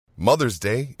Mother's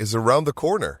Day is around the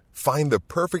corner. Find the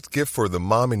perfect gift for the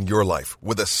mom in your life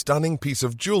with a stunning piece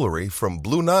of jewelry from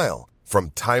Blue Nile.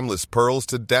 From timeless pearls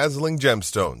to dazzling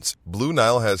gemstones, Blue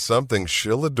Nile has something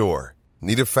she'll adore.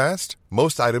 Need it fast?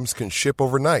 Most items can ship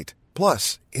overnight.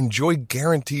 Plus, enjoy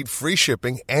guaranteed free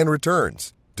shipping and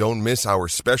returns. Don't miss our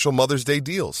special Mother's Day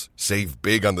deals. Save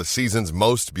big on the season's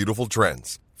most beautiful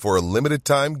trends. For a limited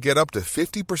time, get up to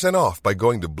 50% off by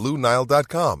going to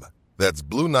BlueNile.com. That's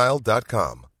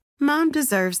BlueNile.com. Mom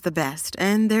deserves the best,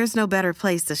 and there's no better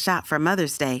place to shop for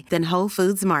Mother's Day than Whole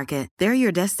Foods Market. They're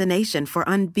your destination for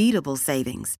unbeatable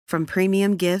savings, from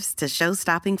premium gifts to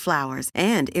show-stopping flowers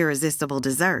and irresistible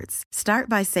desserts. Start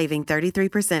by saving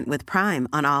 33% with Prime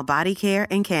on all body care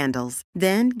and candles.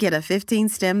 Then get a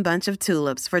 15-stem bunch of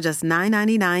tulips for just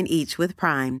 $9.99 each with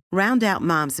Prime. Round out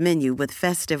Mom's menu with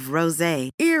festive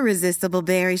rosé, irresistible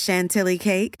berry chantilly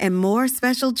cake, and more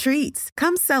special treats.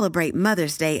 Come celebrate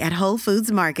Mother's Day at Whole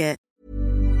Foods Market.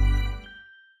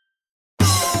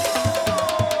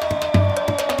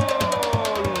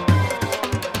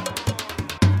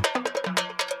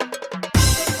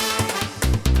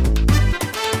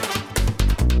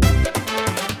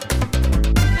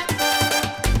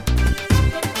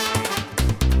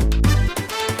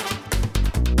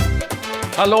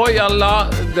 Halloj alla,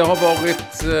 det har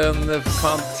varit en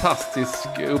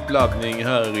fantastisk uppladdning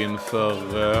här inför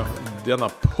denna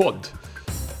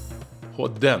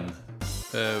podden.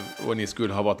 Och ni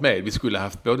skulle ha varit med. Vi skulle ha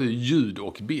haft både ljud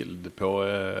och bild på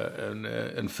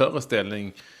en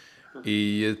föreställning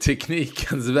i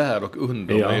teknikens värld och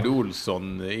under med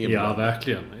Olsson innan. Ja,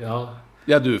 verkligen.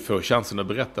 Ja, du får chansen att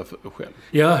berätta själv.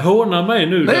 Jag hånar mig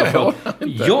nu.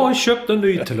 Jag köpte en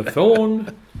ny telefon.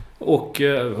 Och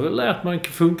lärt man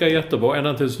funka jättebra.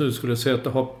 Ända tills nu skulle jag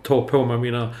ta på mig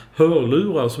mina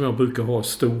hörlurar som jag brukar ha,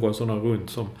 stora sådana runt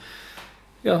som...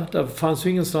 Ja, där fanns ju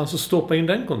ingenstans att stoppa in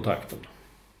den kontakten.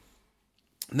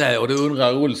 Nej, och det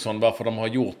undrar Olsson varför de har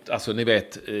gjort... Alltså ni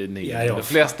vet, de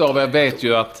flesta av er vet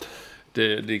ju att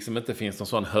det liksom inte finns någon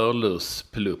sån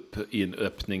hörlursplupp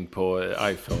inöppning på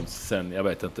iPhones sen, jag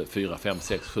vet inte, 4, 5,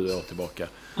 6, 7 år tillbaka.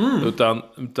 Utan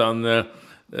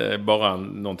bara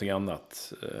någonting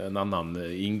annat, en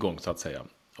annan ingång så att säga.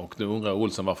 Och nu undrar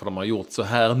Olsson varför de har gjort så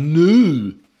här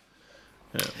nu.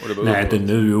 Nej, inte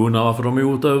nu. Undrar varför de har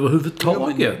gjort det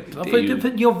överhuvudtaget.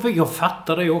 Jag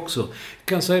fattar det också. Jag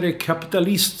kan säga det är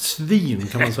kapitalistsvin,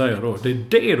 kan man säga då. Det är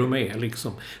det de är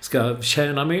liksom. Ska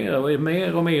tjäna mer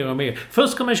och mer.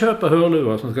 Först ska man köpa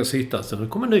hörlurar som ska sitta. Sen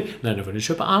kommer nu får du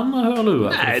köpa andra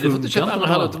hörlurar. Nej, du får inte köpa andra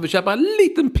hörlurar. Du får köpa en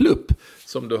liten plupp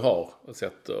som du har och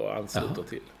sätter och ansluter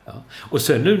till. Ja. Och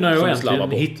sen nu när jag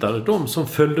äntligen hittade de som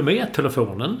följde med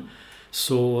telefonen,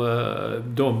 så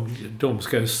de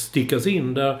ska stickas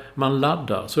in där man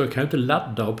laddar. Så jag kan inte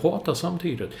ladda och prata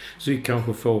samtidigt. Så vi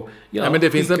kanske får... Ja, men det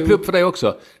finns en plupp för dig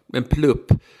också. En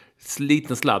plupp,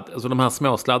 liten sladd. Alltså de här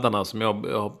små sladdarna som jag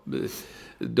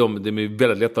de är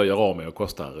väldigt lätta att göra av med och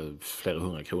kostar flera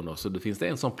 100 kronor. Så det finns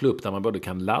en sån plupp där man både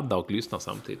kan ladda och lyssna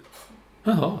samtidigt.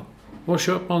 Jaha. Var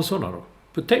köper man sådana då?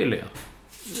 På Telia?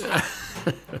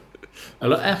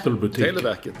 Eller Apple-butik?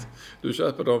 Televerket. Du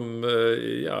köper dem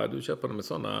med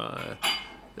sådana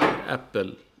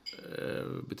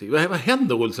Apple-butiker. Vad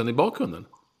händer, Olsson, i bakgrunden?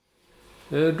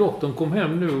 Doktorn kom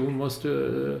hem nu och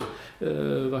måste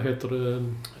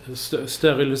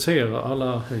sterilisera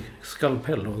alla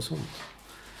skalpeller och sånt.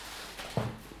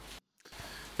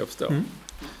 Jag förstår.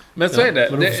 Men så är det.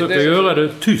 Men de försöker göra det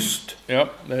tyst. Ja,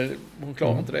 hon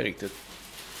klarar inte det riktigt.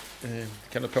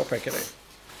 Kan du påpeka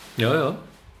det? Ja.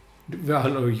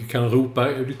 Du kan ropa.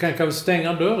 Du kan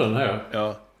stänga dörren här.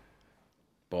 Ja.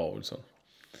 Bra, Olsson.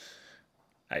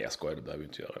 Nej, jag skojar, du behöver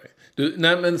inte göra det.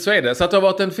 Nej, men så är det. Så att det har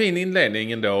varit en fin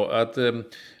inledning ändå.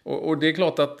 Och det är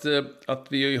klart att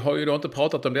vi har ju då inte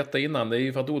pratat om detta innan. Det är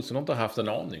ju för att Olsson inte har haft en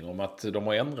aning om att de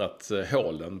har ändrat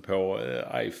hålen på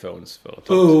iPhones för ett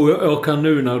tag. Jag kan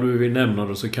nu när du nämner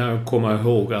det så kan jag komma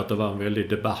ihåg att det var en väldig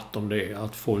debatt om det.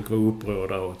 Att folk var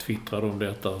upprörda och twittrade om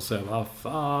detta och sa, vad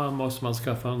fan måste man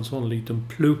skaffa en sån liten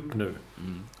plupp nu?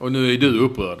 Och nu är du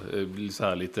upprörd så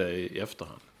här lite i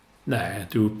efterhand. Nej,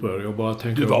 inte upprörd. Jag bara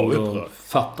tänkte att du har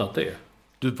fattat det.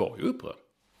 Du var ju upprörd.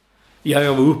 Ja,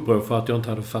 jag var upprörd för att jag inte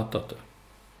hade fattat det.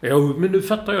 Men nu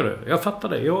fattar jag det. Jag fattar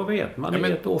det. Jag vet. Man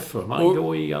är ett offer. Man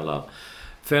går i alla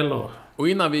fällor. Och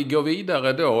innan vi går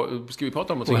vidare då ska vi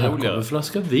prata om något roligare. Kommer en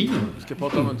flaska vin. Vi ska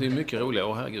prata om något mycket roligare.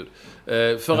 Åh, herregud.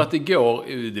 För att igår,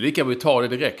 det är lika vi tar det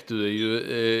direkt.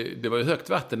 Det var ju högt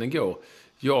vatten igår.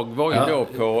 Jag var ju då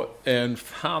på en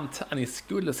fantastisk, ni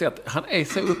skulle se att han är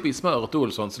så uppe i smöret,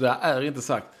 Olsson, så det är inte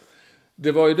sagt.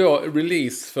 Det var ju då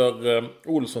release för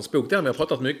Olssons bok. Den har vi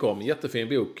pratat mycket om. Jättefin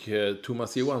bok.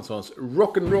 Thomas Johanssons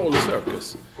Rock'n'Roll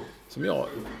Circus. Som jag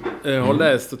har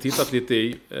läst och tittat lite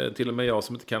i. Till och med jag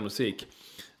som inte kan musik.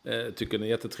 Tycker den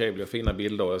är jättetrevlig och fina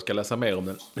bilder. Och jag ska läsa mer om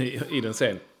den i den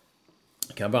sen.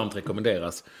 Kan varmt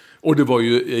rekommenderas. Och det var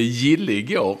ju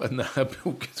gillig igår när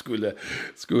boken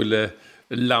skulle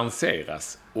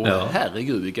lanseras. Och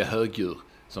herregud vilka högdjur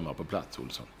som var på plats,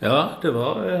 Olsson. Ja, det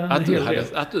var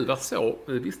att du var så,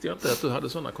 visste jag inte att du hade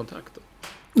sådana kontakter.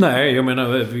 Nej, jag menar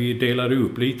vi delade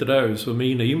upp lite där. Så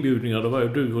mina inbjudningar, det var ju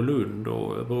du och Lund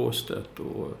och Bråstedt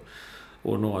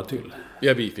och några till.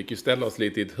 Ja, vi fick ju ställa oss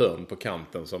lite i ett hörn på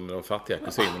kanten som de fattiga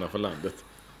kusinerna från landet.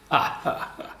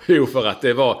 Jo, för att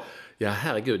det var... Ja,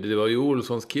 herregud, det var ju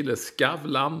Olssons kille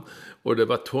Skavlan och det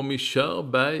var Tommy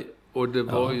Körberg och det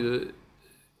var ju...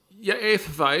 Ja,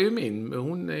 Eva är ju min,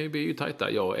 men vi är ju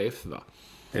tajta, jag och Eva.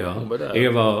 Ja,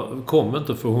 Eva kom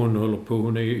inte för hon håller på,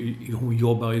 hon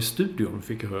jobbar i studion,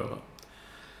 fick jag höra.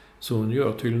 Så hon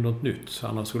gör tydligen något nytt,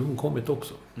 annars skulle hon kommit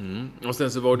också. Mm. Och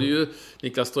sen så var det ju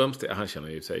Niklas Strömstedt, han känner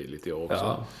ju sig lite jag också.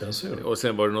 Ja, jag ser det. Och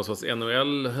sen var det någon sorts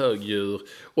NHL-högdjur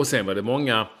och sen var det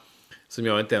många... som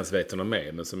jag inte ens vet om de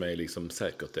är, men som är liksom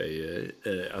säkert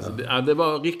det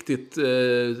var riktigt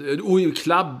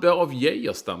Klabbe av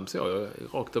Geijerstam, så jag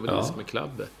rakt över det med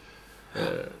Klabbe.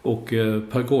 Och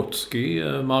Pagotski,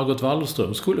 Margot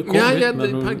Wallström skulle kommit. Ja,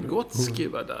 Pagotski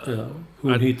var där. Ja,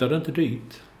 hon hittade inte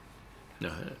dit.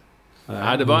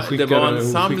 Nej, det var en samling.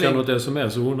 Hon skickade något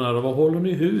sms och hon undrade, vad håller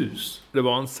ni hus? Det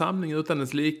var en samling utan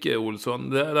ens like, Olsson.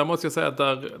 Där måste jag säga att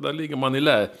där ligger man i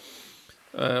lä.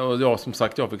 Och jag som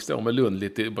sagt, jag fick stå med Lund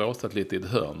lite, Bråstedt lite i ett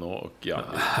hörn och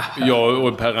jag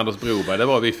och Per-Anders Broberg, det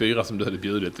var vi 4 som du hade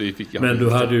bjudit. Men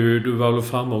du var väl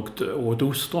fram och åt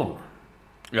ostron?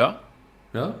 Ja.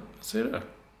 Ja, ser det.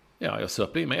 Ja, jag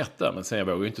söp i mig ett där, men sen jag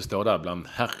vågade ju inte stå där bland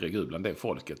det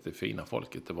folket, det fina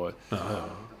folket.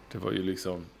 Det var ju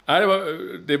liksom... Nej,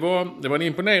 det var en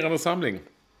imponerande samling.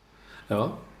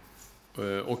 Ja.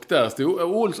 Och där stod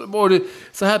Olsson,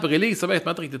 så här på release vet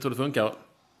man inte riktigt hur det funkar.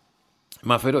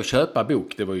 Man får ju då köpa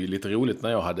bok. Det var ju lite roligt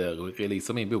när jag hade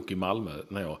releasat min bok i Malmö.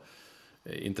 När jag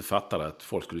inte fattade att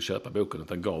folk skulle köpa boken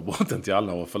utan gav bort den till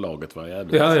alla och förlaget var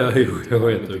jävligt. Jag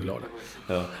vet inte glad.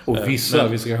 Ja. Och vissa,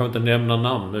 vi ska kanske inte nämna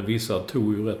namn, men vissa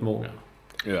tog ju rätt många.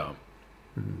 Ja.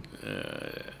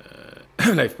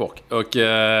 Leif Bock. Och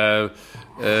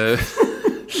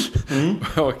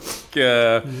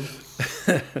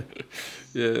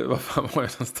vad fan var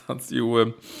jag någonstans?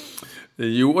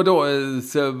 Jo, och då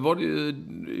så var det ju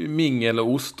mingel och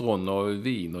ostron och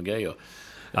vin och grejer.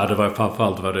 Ja, det var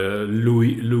framförallt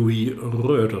Louis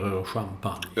Röder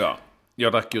champagne. Ja,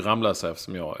 jag drack ju Ramlösa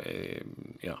eftersom jag är...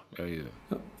 Ja, jag är ju...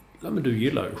 Ja, men du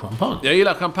gillar ju champagne. Jag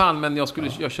gillar champagne, men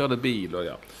jag körde bil och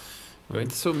jag är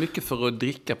inte så mycket för att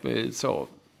dricka så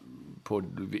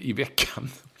i veckan.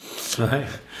 Nej,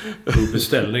 på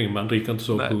beställning. Man dricker inte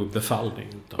så på befallning.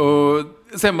 Utan... Och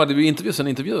sen var det ju sen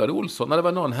intervjuade Olsson. När det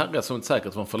var någon herre som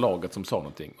säkert från förlaget som sa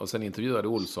någonting. Och sen intervjuade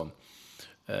Olsson.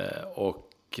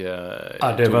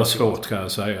 Det var svårt kan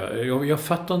jag säga. Jag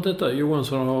fattar inte detta.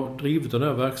 Johansson har drivit den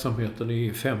här verksamheten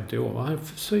i 50 år. Han är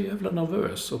så jävla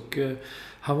nervös. Och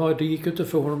det gick inte att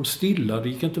få honom stilla. Det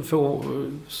gick inte att få...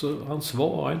 Så han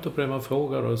svarade inte på det man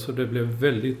frågade. Så det blev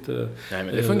väldigt... Nej, men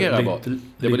det fungerar bra.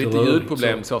 Det var lite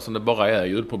ljudproblem så som det bara är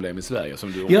ljudproblem i Sverige.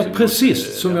 Som du också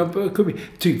precis. Som jag kom in.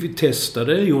 Vi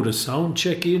testade, gjorde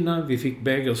soundcheck innan. Vi fick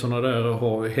bägge sådana där och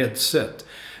ha headset.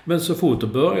 Men så fort det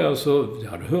började så det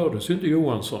hördes ju inte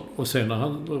Johansson. Och sen när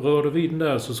han rörde vid den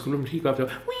där så skulle de klicka på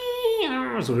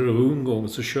så det var rundgång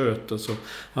så tjöt så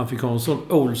han fick ha en sån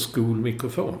old school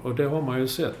mikrofon. Och det har man ju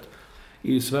sett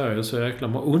i Sverige så jäkla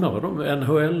man undrar vad de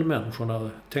NHL-människorna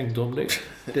tänkte om det.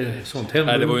 Sånt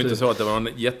händer. Nej, det var ju inte så att det var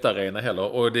någon jättarena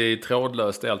heller. Och det är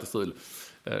trådlöst, det är alltid strul.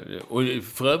 Och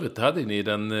för övrigt hade ni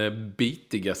den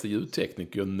bitigaste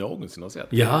ljudtekniker jag någonsin har sett.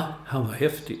 Ja, han var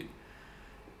häftig.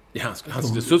 Ja,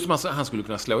 han skulle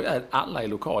kunna slå ihjäl alla i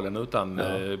lokalen utan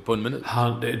på en minut.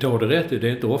 Då har det rätt. Det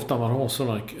är inte ofta man har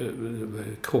sådana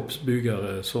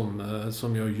kroppsbyggare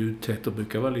som gör ljudtätt och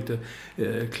brukar vara lite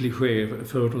kliché,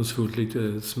 fördomsfullt,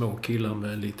 lite små killar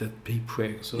med lite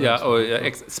pipskägg. Ja, och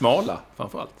smala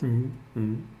framförallt.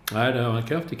 Nej, det var en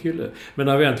kraftig kille. Men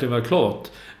när vi äntligen var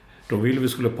klart, De ville vi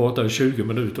skulle prata i 20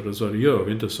 minuter. Och så det gör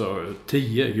vi inte, så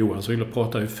 10. Johan så ville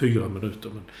prata i 4 minuter.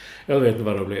 Men jag vet inte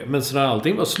vad det blev. Men så när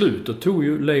allting var slut, då tog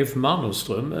ju Leif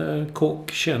Mannerström,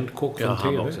 känd kock från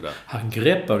TV. Han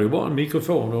greppade ju bara en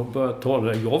mikrofon och började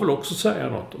tala. Jag vill också säga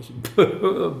något. Och så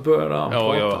började han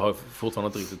prata. Jag har fortfarande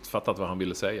inte riktigt fattat vad han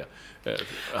ville säga.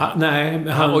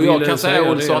 Han och jag kan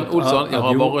säga Olsson, jag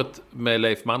har varit med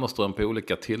Leif Mannerström på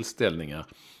olika tillställningar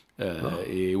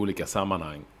i olika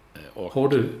sammanhang. Och, har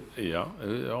du? Ja,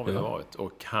 det har vi varit.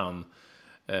 Och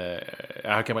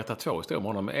jag kan berätta 2 historier om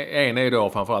honom. En är då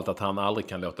framförallt att han aldrig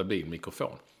kan låta bli en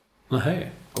mikrofon.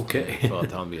 Nej, okej. För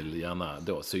att han vill gärna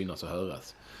då synas och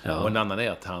höras. Ja. Och en annan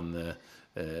är att han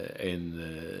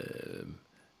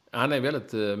är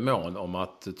väldigt mån om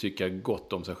att tycka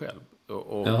gott om sig själv.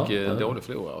 Och dålig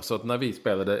förlorare. Så att när vi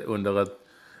spelade under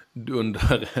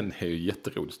en är ju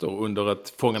jätteroligt under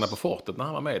ett Fångarna på fortet när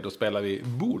han var med, då spelade vi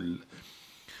boll.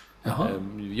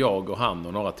 Jag och han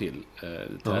och några till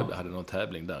hade någon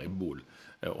tävling där i boll.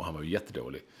 Och han var ju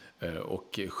jättedålig.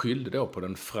 Och skyllde då på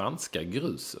den franska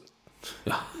gruset.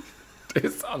 Ja. Det är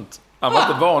sant. Han var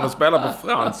inte van att spela på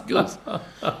fransk grus.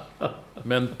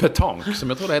 Men pétanque, som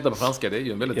jag tror det heter på franska, det är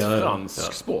ju en väldigt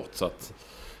fransk sport. Så att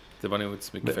det var nog inte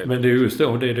så mycket fel. Men det är just det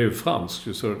är ju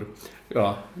franskt. Så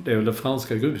det är väl det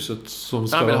franska gruset som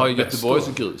ska... Han vill ha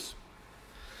Göteborgs grus.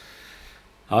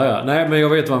 Ja. Nej, men jag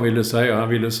vet vad han ville säga. Han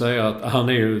ville säga att han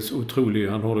är ju otrolig.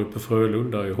 Han håller på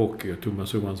Frölunda i hockey.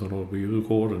 Thomas Johansson håller på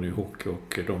Djurgården i hockey.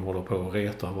 Och de håller på att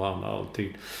reta varandra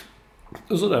alltid.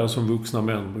 Och sådär som vuxna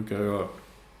män brukar göra.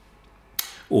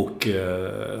 Och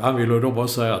han ville då bara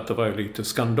säga att det var lite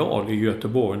skandal i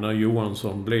Göteborg när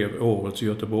Johansson blev årets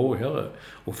göteborgare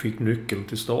och fick nyckeln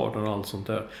till staden och allt sånt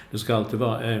där. Det ska alltid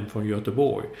vara en från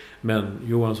Göteborg. Men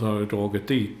Johansson har ju dragit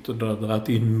dit och dragit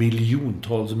in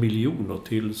miljontals miljoner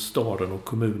till staden och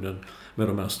kommunen med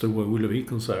de här stora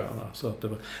Ullevi-konserterna. Så att det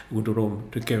var, under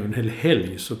det kan ju en hel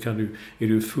helg så är det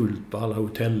ju fullt på alla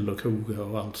hotell och krogar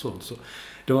och allt sånt. Så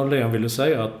det var det han ville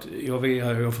säga, att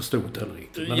jag förstod det heller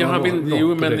riktigt. Men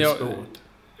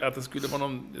att det skulle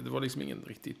vara det var liksom ingen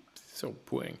riktigt så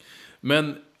poäng.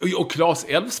 Men och Claes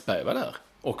Elfsberg var där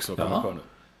också kanske nu.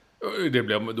 Det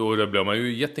blir man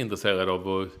ju jätteintresserad av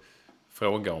att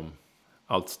fråga om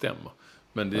allt stämmer.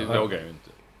 Men det vågar jag ju inte.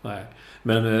 Nej,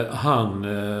 men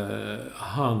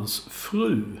hans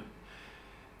fru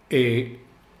är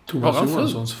Thomas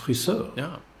Johanssons frisör. Ja,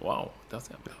 wow, det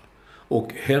ser jag.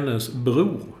 Och hennes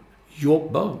bror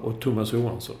jobbar åt Thomas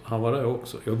Johansson. Han var där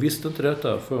också. Jag visste inte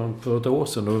detta för ett år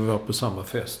sedan då vi var på samma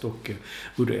fest. Och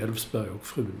både Elfsberg och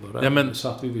frun var där. Ja, men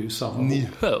satt vi i samma Ni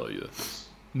hör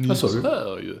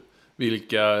ju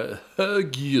vilka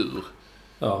högdjur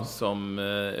som...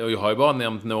 Och jag har ju bara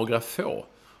nämnt några få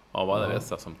av alla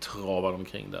dessa som travar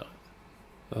omkring där.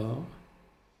 Ja.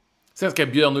 Sen ska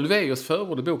Björn Ulvaeus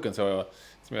förord i boken så jag...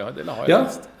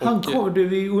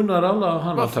 Vi undrade alla,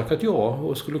 han har tackat ja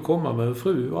och skulle komma med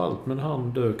fru och allt, men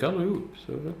han dök aldrig upp.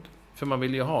 Så vet. För man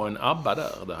vill ju ha en ABBA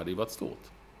där, det hade ju varit stort.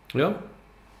 Ja.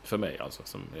 För mig alltså.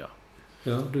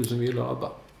 Ja, du som gillar ABBA.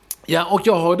 Ja, och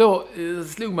jag har då,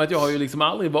 slog mig att jag har ju liksom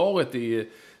aldrig varit i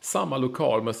samma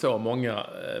lokal med så många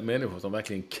människor som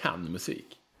verkligen kan musik.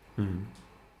 Mm.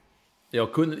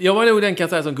 Jag var nog den kan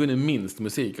säga som kunde minst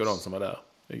musik av de som var där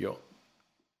igår.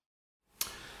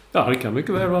 Ja, det kan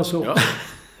mycket väl vara så.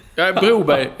 Ja,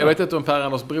 Broberg. Jag vet inte om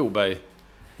Per-Anders Broberg,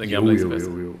 den gamla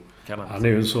expressen. Jo. Han är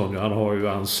ju en sån.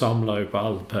 Han samlar ju på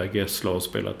allt Per Gessler har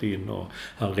spelat in. Och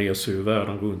han reser ju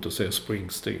världen runt och ser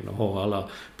Springsteen. Och har alla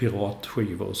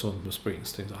piratskivor och sånt med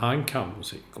Springsteen. Så han kan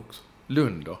musik också.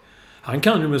 Lund då? Han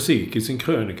kan ju musik i sin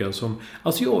krönika som...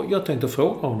 Alltså jag tänkte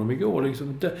fråga honom igår.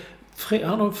 Liksom,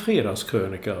 han har en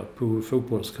fredagskrönika på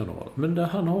Fotbollskanalen. Men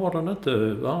han har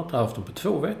inte haft den på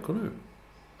 2 veckor nu.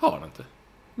 Har han inte?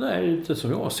 Nej, inte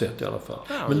som jag har sett i alla fall.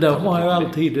 Ja, men där har han ju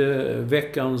alltid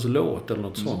veckans låt eller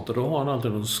något sånt. Och då har han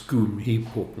alltid någon skum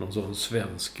hiphop, någon sån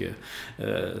svensk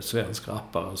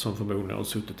rappare som förmodligen har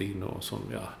suttit inne och sånt.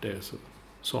 Ja, det är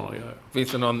sådana grejer.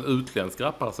 Finns det någon utländsk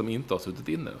rappare som inte har suttit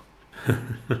inne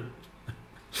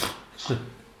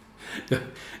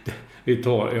då?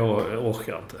 Jag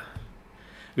orkar inte.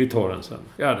 Vi tar den sen.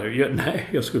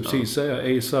 Jag skulle precis säga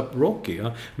A$AP Rocky,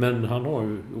 men han har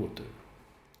ju gjort det.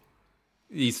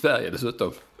 I Sverige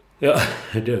dessutom. Ja,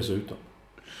 dessutom.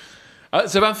 Så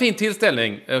det var en fin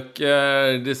tillställning. Och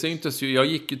det syntes ju, jag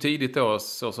gick ju tidigt då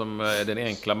så som den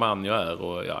enkla man jag är.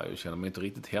 Och jag känner mig inte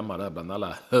riktigt hemma där bland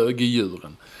alla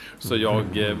högdjuren. Så jag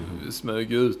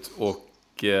smög ut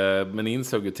men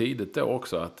insåg ju tidigt då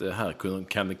också att här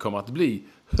kan det komma att bli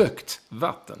högt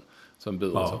vatten som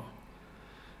bor.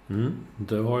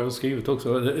 Det har jag skrivit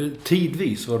också.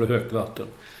 Tidvis var det högt vatten.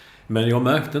 Men jag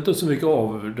märkte inte så mycket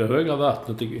av det höga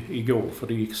vattnet igår, för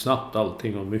det gick snabbt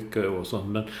allting och mycket och sånt.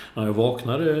 Men när jag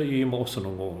vaknade i morse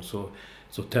någon gång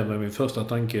så tämde min första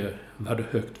tanke, var det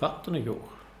högt vatten igår?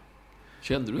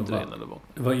 Kände du inte det när det var?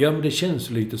 Ja, men det känns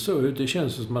lite så. Det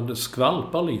känns som att det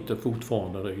skvalpar lite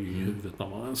fortfarande i huvudet när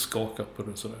man skakar på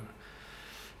det sådär.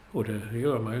 Och det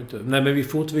gör man ju inte. Nej, men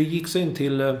vi gick sen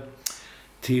till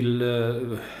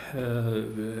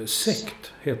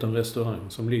Sekt, heter en restaurang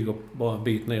som ligger bara en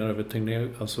bit ner över Tegnér,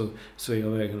 alltså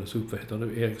Sveavägen och så upp, heter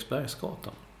det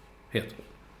Eriksbergsgatan, heter det.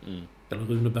 Eller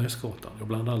Runebergsgatan, jag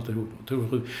blandar alltid ihop.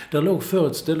 Där låg för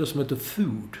ett ställe som heter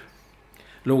Food.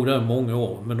 Låg där många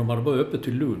år, men de hade bara öppet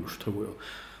till lunch, tror jag.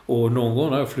 Och någon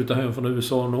gång när jag flyttade hem från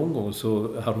USA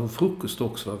så hade de frukost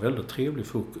också. Det var väldigt trevlig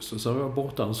frukost. Och så var jag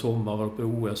borta en sommar på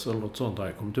OS eller något sånt. Där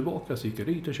jag kom tillbaka så gick jag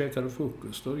dit och käkade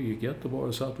frukost. Och det gick jättebra.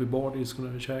 Jag satt vid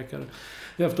bardisken och käkade.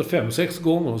 Efter 5-6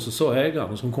 gånger så sa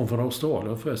ägaren som kom från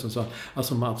Australien förresten så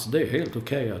alltså Mats, det är helt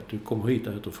okej att du kommer hit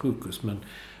och äter frukost, men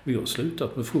vi har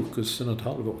slutat med frukost sedan ett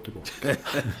halvår tillbaka.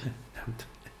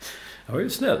 Det var ju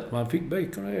snällt. Man fick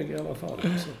bacon och ägg i alla fall.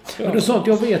 Men det är sånt,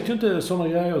 jag vet ju inte sådana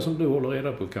grejer som du håller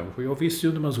reda på kanske. Jag visste ju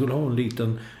inte man skulle ha en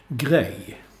liten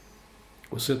grej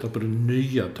och sätta på den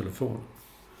nya telefonen.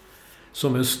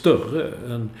 Som är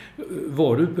större än...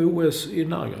 Var du på OS i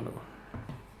Nagano?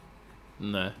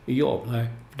 Nej. Ja, nej.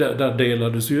 Där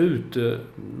delades ju ut...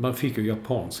 Man fick ju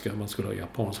japanska. Man skulle ha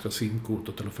japanska simkort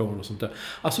och telefoner och sånt där.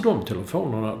 Alltså de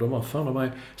telefonerna, de var fan av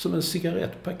mig som en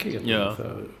cigarettpaket. Ja.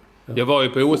 Ungefär. Ja. Jag var ju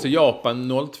på OS i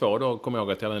Japan 02, då kom jag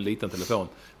ihåg att jag hade en liten telefon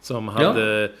som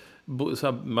hade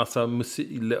så massa musik.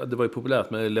 Det var ju populärt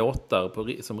med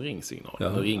låtar som ringsignal. Ja,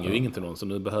 nu ringer ju ingen till någon, så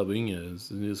nu behöver ingen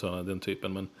sådana den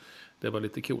typen, men det var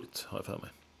lite coolt, har jag för mig.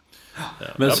 Ja.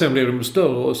 Men sen blev de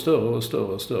större och större och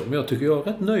större och större. Men jag tycker jag är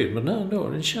rätt nöjd med den här ändå.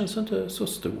 Den känns inte så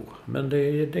stor. Men det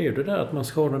är ju det där att man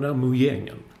ska ha den där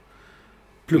mojängen.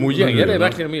 Mojäng, det är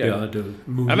verkligen Mojäng.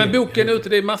 Ja, men boken är ute,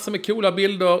 det är massor med coola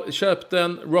bilder. Köp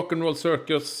den, Rock'n'Roll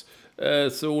Circus,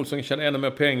 så Olsson tjänar ännu mer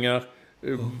pengar.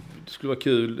 Det skulle vara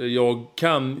kul. Jag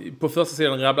kan på första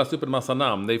sidan rabblas upp en massa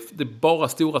namn. Det är bara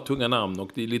stora, tunga namn, och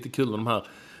det är lite kul med de här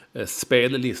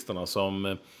spellistorna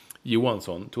som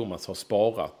Johansson, Thomas, har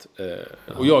sparat.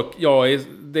 Och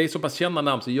det är så pass kända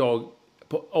namn så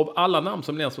av alla namn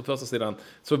som nämns på första sidan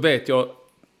så vet jag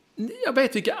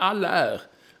vet vilka alla är.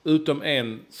 Utom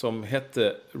en som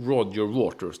hette Roger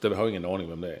Waters. Det har jag ingen aning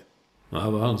vem det är. Ja,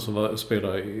 det var han som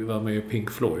var med i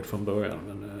Pink Floyd från början.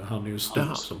 Men han är ju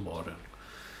stor som var det.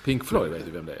 Pink Floyd, vet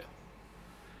du vem det är?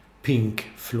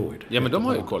 Pink Floyd. Ja, men de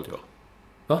har jag koll på.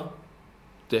 Va?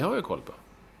 Det har jag koll på.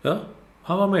 Ja,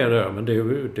 han var med där. Men det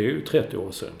är ju 30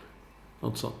 år sedan.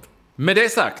 Något sånt. Med det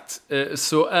sagt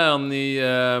så är ni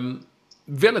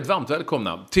väldigt varmt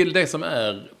välkomna till det som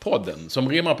är podden. Som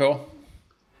rimmar på...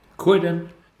 Koden.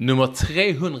 Nummer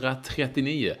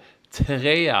 339.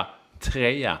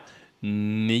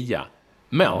 339.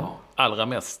 Men allra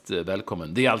mest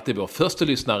välkommen. Det är alltid vår första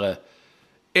lyssnare,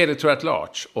 editor at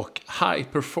large och high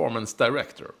performance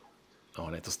director. Ja,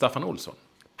 han heter Staffan Olsson.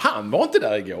 Han var inte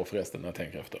där igår förresten när jag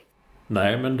tänker efter.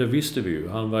 Nej, men det visste vi ju.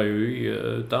 Han var ju i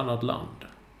ett annat land.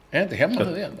 Är inte hemma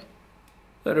nu igen?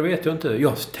 Nej, det vet jag inte.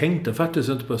 Jag tänkte faktiskt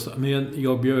inte på det. Men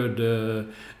jag bjöd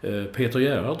Peter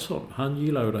Gerhardsson. Han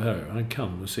gillar ju det här. Han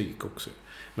kan musik också.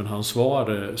 Men han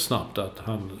svarade snabbt att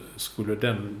han skulle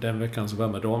den veckan som var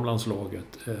med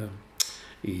damlandslaget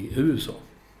i USA.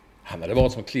 Han hade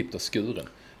varit som klippt och skuren.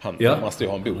 Han måste ju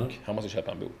ha en bok. Han måste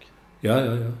köpa en bok. Ja.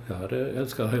 Jag hade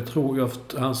älskat. Jag tror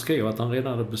han skrev att han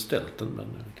redan hade beställt den. Men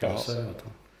kan jag säga att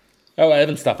han... Ja,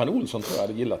 även Staffan Olsson tror jag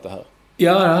hade gillat det här.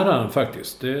 Ja, det hade han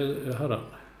faktiskt. Det hade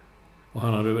han.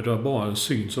 Och det var bara en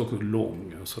syns också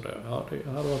lång och sådär. Ja, det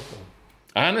hade varit bra.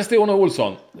 Han är stor nu,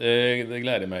 Olsson. Det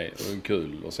gläder mig. Det är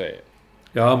kul att se.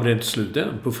 Ja, men det är inte slut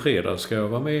än. På fredag ska jag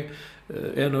vara med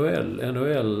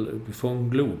NHL från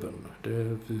Globen.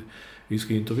 Vi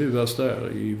ska intervjuas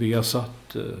där i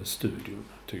Viasat-studion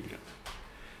tydligen.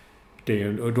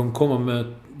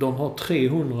 De har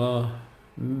 300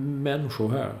 människor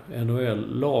här.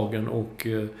 NHL-lagen och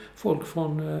folk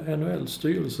från NHLs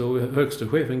styrelse och högsta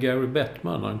chefen Gary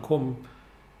Bettman. Han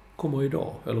kommer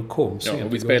idag. Eller kom sent. Ja,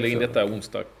 och vi spelar in detta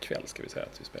onsdag kväll, ska vi säga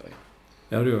att vi spelar in.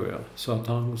 Ja, det gör jag. Så att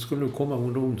han skulle nog komma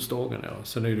under onsdagen. Ja.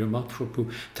 Sen är det ju matcher på...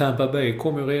 Tampa Bay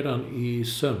kom ju redan i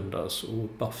söndags och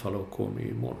Buffalo kom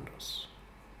i måndags.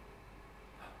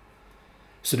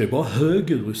 Så det är bara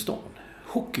högur i stan.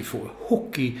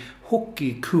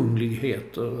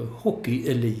 Hockeykungligheter,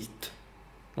 hockeyelit.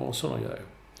 Ja, sådana grejer.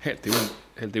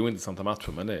 Helt ointressanta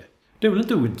matcher, men det... Det är väl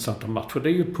inte ointressanta matcher, det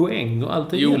är ju poäng och allt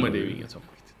det. Jo, men det är ju ingen som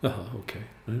riktigt. Jaha, okej.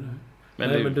 Nej.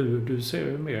 Men du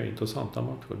ser ju mer intressanta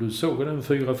matcher. Du såg den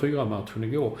 4-4-matchen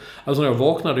igår. Alltså när jag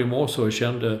vaknade i morse och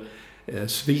kände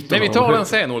sviterna. Men vi tar den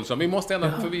sen, Olsson. Vi måste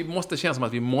ändå, för vi måste känna som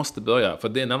att vi måste börja. För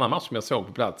det är en annan match som jag såg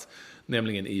på plats.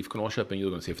 Nämligen IFK Norrköping,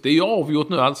 Djurgårdens IF. Det är ju avgjort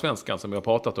nu allsvenskan som vi har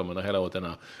pratat om under hela året.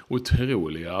 Denna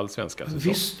otroliga allsvenska säsong.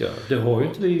 Visst ja, det har ju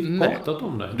inte vi pratat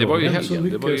om det. Det var ju helgen. Så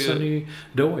mycket det var ju sen i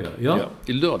då, ja.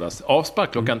 I lördags.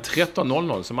 Avspark klockan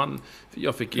 13.00. Så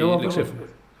jag fick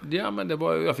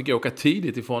jag fick åka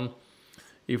tidigt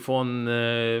ifrån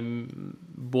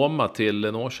Bromma till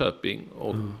Norrköping.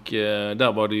 Och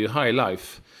där var det ju high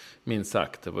life, minst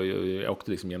sagt. Det var ju, jag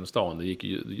åkte liksom genom stan, det gick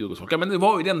ju Djurgårdsfolk. Men det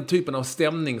var ju den typen av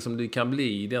stämning som det kan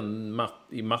bli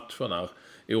i matcherna,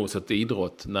 oavsett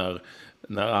idrott, när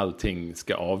allting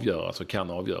ska avgöras och kan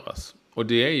avgöras. Och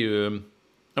det är ju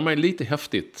lite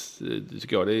häftigt,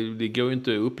 tycker jag. Det går ju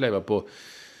inte att uppleva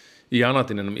i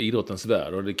annat än inom idrottens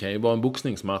värld. Och det kan ju vara en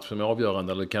boxningsmatch som är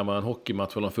avgörande, eller det kan vara en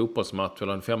hockeymatch eller en fotbollsmatch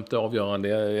eller en femte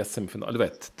avgörande SM-final. Du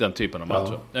vet, den typen av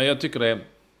matcher. Ja, jag tycker det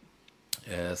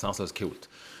är sanslöst coolt.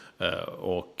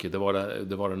 Och det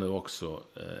var det nu också.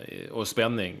 Och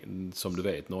spänning, som du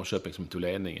vet. Norrköping som tog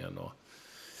ledningen. Och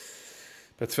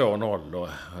det 2-0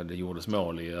 och det gjordes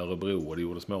mål i Örebro och det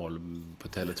gjordes mål på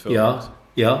Tele2.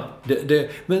 Ja.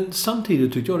 Men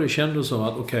samtidigt tyckte jag det kändes som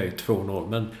att 2-0,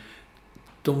 men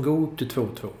de går upp till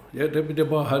 2-2. Det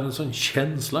bara hade en sån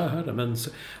känsla jag hade.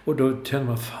 Och då kände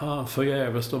man, fan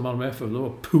förgäves då Malmö FF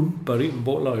då pumpar in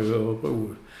bollar i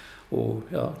Örebro. Och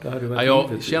det hade varit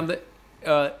jag kände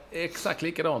exakt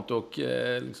likadant och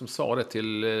liksom sa det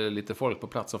till lite folk på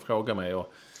plats och frågade mig.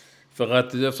 För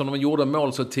att eftersom de gjorde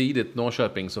mål så tidigt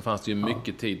Norrköping, så fanns det ju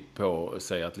mycket tid på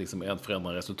sig att liksom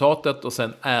förändra resultatet. Och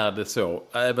sen är det så,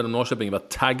 även om Norrköping var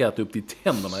taggat upp till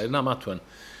tänderna i den här matchen,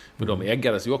 för de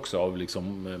äggades ju också av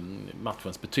liksom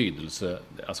matchens betydelse,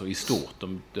 alltså i stort.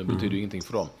 Den betyder ju ingenting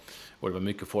för dem. Och det var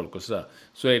mycket folk och sådär.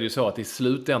 Så är det ju så att i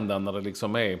slutändan, när det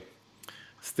liksom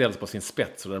ställs på sin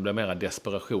spets och det blir mera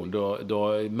desperation,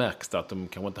 då märks det att de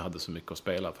kanske inte hade så mycket att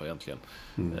spela för egentligen.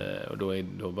 Och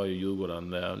då var ju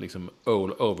Djurgården liksom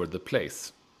all over the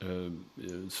place.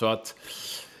 Så att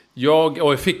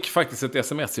jag fick faktiskt ett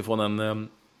sms ifrån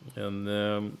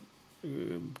en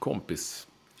kompis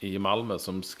i Malmö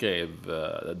som skrev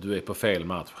du är på fel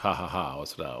match, hahaha och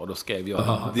sådär. Och då skrev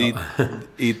jag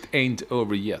it ain't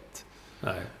over yet.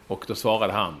 Nej. Och då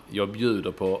svarade han, jag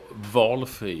bjuder på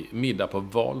middag på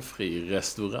valfri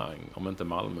restaurang om inte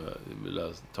Malmö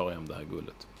vill ta hem det här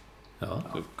guldet. Ja.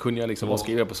 Så kunde jag liksom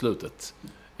skriva på slutet,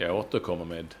 jag återkommer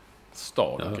med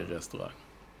stad och restaurang.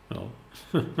 Ja.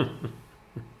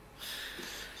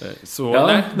 Så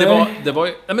det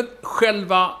var men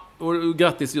själva. Och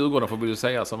grattis Djurgården får vi ju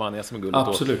säga, som vann SM-guldet.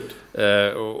 Absolut.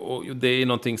 Och det är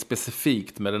någonting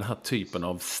specifikt med den här typen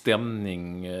av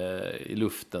stämning i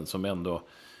luften som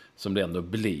det ändå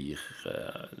blir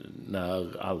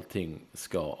när allting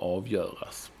ska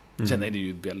avgöras. Sen är det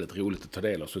ju väldigt roligt att ta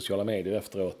del av sociala medier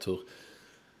efteråt.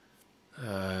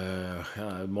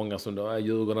 Många som då,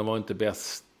 Djurgården var inte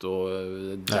bäst och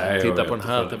titta på den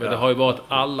här. Det har ju varit,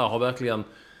 alla har verkligen,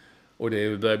 och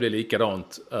det börjar bli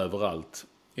likadant överallt.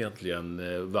 Egentligen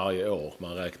varje år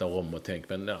man räknar om och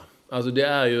tänker, men alltså det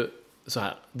är ju så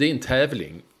här, det är en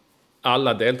tävling.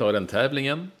 Alla deltar i den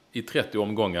tävlingen i 30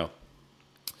 omgångar.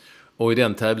 Och i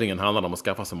den tävlingen handlar det om att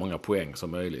skaffa så många poäng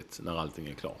som möjligt när allting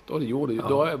är klart. Och det gjorde ju,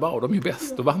 då var de ju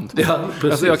bäst och vann. Ja,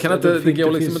 alltså jag kan inte, det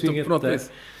går liksom inte på något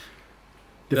vis.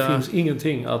 Det finns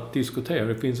ingenting att diskutera.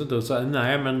 Det finns inte att säga,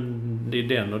 nej men det är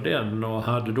den och den, och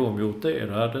hade de gjort det,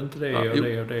 då hade inte det och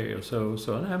det och det och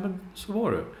så. Nej men så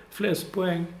var det. Flest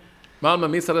poäng. Malmö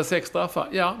missade 6 straffar.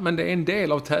 Ja, men det är en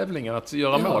del av tävlingen att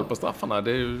göra mål på straffarna.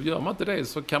 Gör man inte det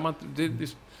så kan man inte...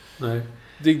 Nej.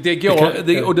 Det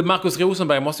går, och Marcus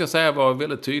Rosenberg måste jag säga var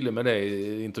väldigt tydlig med det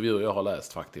i intervjuer jag har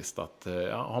läst faktiskt. Att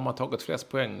har man tagit flest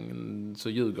poäng så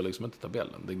ljuger liksom inte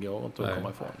tabellen. Det går inte att komma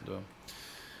ifrån.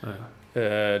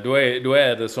 Då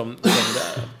är det som det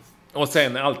är. Och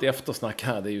sen allt eftersnack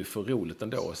här, det är ju för roligt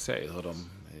ändå att se hur de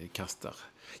kastar.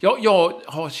 Jag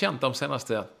har känt de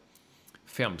senaste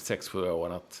 5, 6, 7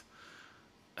 åren att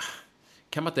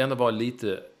kan man inte ändå vara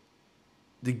lite,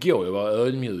 det går ju att vara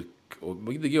ödmjuk och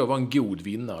det går att vara en god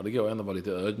vinnare, det går ändå att vara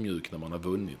lite ödmjuk när man har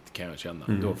vunnit, kan jag känna.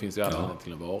 Då finns ju alla anledning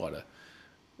till att vara det.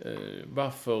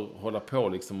 Varför hålla på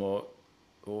liksom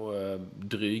och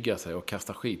dryga sig och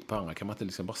kasta skit på andra? Kan man inte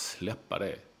liksom bara släppa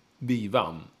det? Vi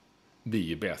vann,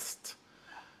 vi är bäst.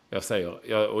 Jag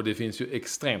säger, och det finns ju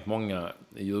extremt många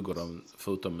i Djurgården,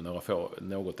 förutom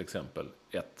något exempel,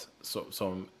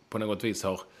 som på något vis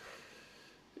har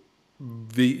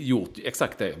vi gjort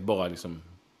exakt det, bara liksom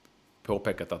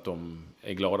påpekat att de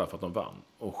är glada för att de vann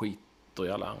och skiter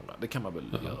i alla andra. Det kan man väl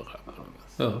göra.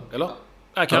 Ja. Eller?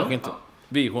 Nej, kanske inte.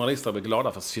 Vi journalister är väl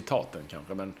glada för citaten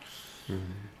kanske, men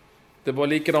det var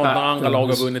likadant när andra lag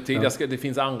har vunnit tidigare. Det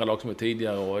finns andra lag som är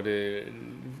tidigare och det är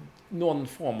någon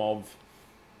form av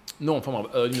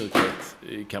ödmjukhet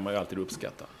kan man ju alltid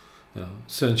uppskatta. Ja.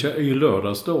 Sen i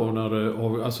lördags då,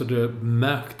 när det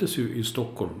märktes ju i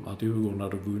Stockholm att Djurgården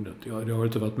hade vunnit. Jag har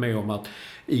inte varit med om att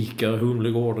Ica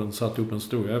Humlegården satt upp en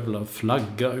stor jävla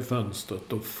flagga i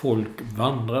fönstret och folk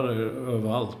vandrade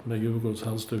överallt med Djurgårdens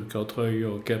halsdukar och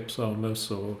tröjor och kepsar och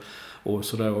mössor och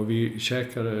sådär. Och vi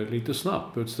käkade lite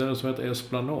snabbt på ett ställe som heter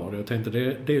Esplanad. Jag tänkte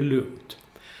det är lugnt.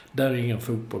 Där är inga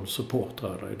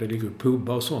fotbollssupportrar. Det ligger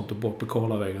pubbar och sånt och bort på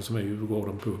Karlavägen som är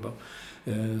Djurgården-pubbar.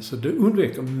 Så det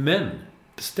undvek. Men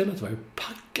stället var ju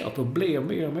packat och blev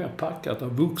mer och mer packat.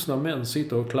 Av vuxna män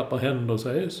sitter och klappar händer och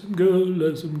säger som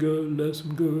gull, som gull,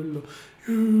 som gull. Och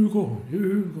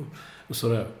Djurgården. Och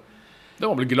sådär.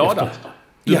 De blir glada.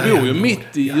 Du bor ju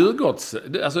mitt i Djurgårds...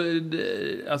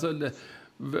 Alltså,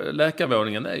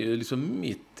 läkarvåningen är ju liksom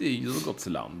mitt i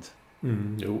Djurgårdsland.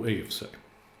 Jo, i och för sig.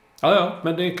 Ja,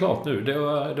 men det är klart nu.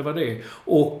 Det var det.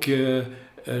 Och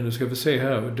nu ska vi se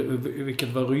här.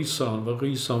 Vilket var Rysaren?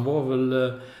 Rysaren var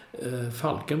väl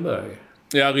Falkenberg?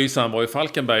 Ja, Rysaren var ju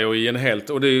Falkenberg och i en helt...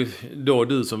 Och det är ju då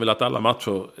du som vill att alla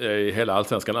matcher i hela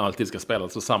allsvenskan alltid ska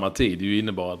spelas på samma tid. Det ju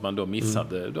innebar att man då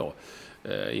missade då.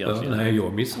 Nej,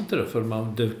 jag missade inte det.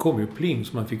 För det kom ju pling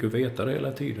så man fick ju veta det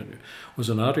hela tiden. Och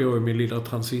sen hade jag ju min lilla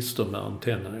transistor med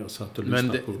antenner jag satt och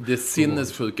lyssnade på. Men det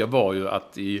sinnessjuka var ju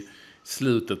att i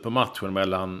slutet på matchen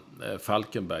mellan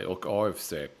Falkenberg och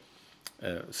AFC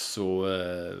så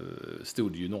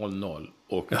stod det ju 0-0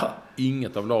 och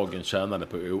inget av lagen tjänade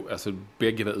på, alltså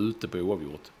bägge var ute på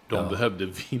oavgjort. De behövde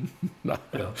vinna.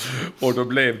 Ja. Och då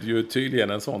blev det ju tydligen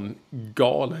en sån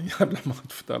galen jävla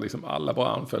match där liksom alla bara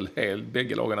anföll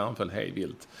bägge lagen anföll hej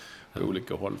vilt på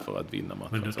olika håll för att vinna matchen.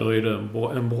 Men det dröjde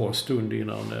en bra stund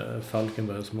innan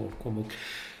Falkenbergs mål kom. Och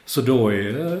så då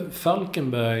är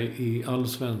Falkenberg i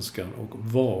allsvenskan och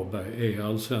Varberg är i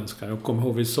allsvenskan. Jag kommer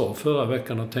ihåg vi sa förra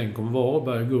veckan att tänk om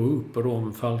Varberg går upp och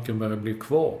om Falkenberg blir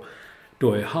kvar.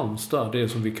 Då är Halmstad, det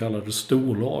som vi kallar det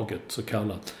storlaget så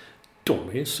kallat, de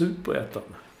är superettan.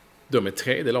 De är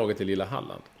tredje laget i lilla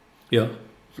Halland. Ja,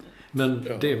 men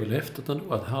det är väl häftigt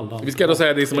ändå att Halland... Vi ska då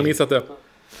säga det som har missat det.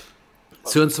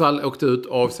 Sundsvall åkte ut,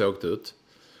 AFC åkte ut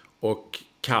och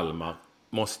Kalmar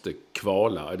måste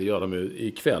kvala. Det gör de ju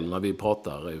ikväll när vi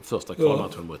pratar första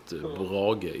kvalmatchen mot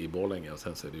Brage i Borlänge och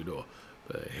sen så är det ju då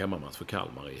hemmamatch för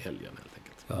Kalmar i helgen helt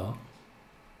enkelt. Ja.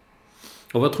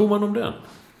 Och vad tror man om den?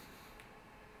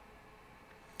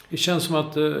 Det känns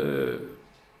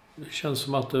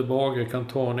som att Brage kan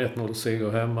ta en 1-0-seger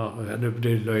hemma.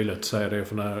 Det är löjligt att säga det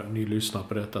för när ni lyssnar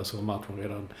på detta så har matchen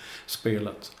redan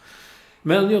spelat.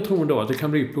 Men jag tror ändå att det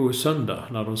kan bli på söndag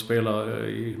när de spelar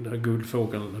i den här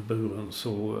Guldfågeln-buren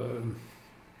så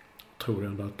tror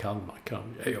jag ändå att Kalmar kan.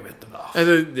 Jag vet inte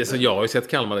varför. Så jag har ju sett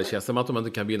Kalmar, det känns som att de inte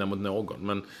kan vinna mot någon.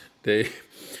 Men det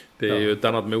är ju ett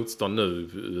annat motstånd nu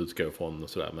utgår ifrån och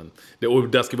sådär. Men och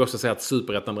där ska vi också säga att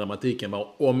superettan-dramatiken var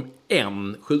om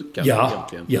en sjukare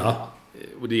egentligen. Ja.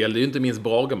 Och det gällde ju inte minst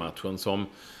Brage-matchen som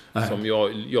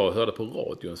jag hörde på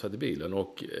radion satt i bilen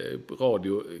och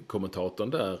radiokommentatorn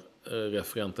där,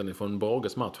 referenten från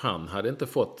Brages match, han hade inte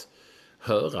fått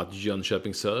höra att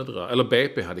Jönköping Södra, eller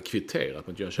BP hade kvitterat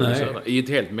mot Jönköping Södra i ett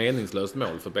helt meningslöst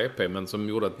mål för BP, men som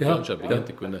gjorde att Jönköping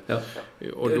inte kunde.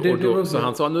 Så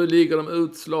han sa, nu ligger de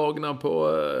utslagna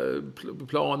på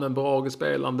planen,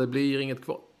 Brage-spelaren, det blir inget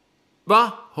kvar.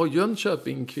 Va? Har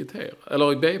Jönköping kvitterat? Eller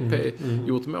har BP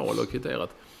gjort mål och kvitterat?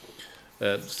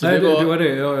 Nej, det var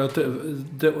det.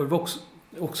 Det var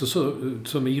också så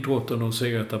som idrotten och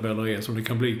serietabeller är som det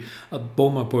kan bli. Att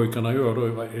Bommarpojkarna gör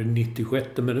då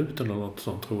 96 minuten eller något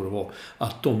sånt tror det var.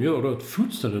 Att de gör då ett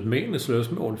fullständigt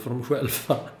meningslöst mål för dem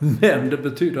själva. Men det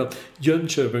betyder att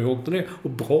Jönköping åkte ner och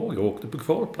Brage åkte på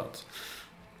kvalplats.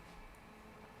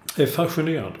 Det är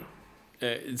fascinerande.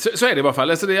 Så är det i alla fall.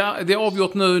 Alltså det är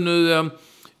avgjort nu. Nu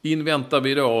inväntar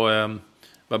vi då...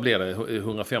 Vad blir det?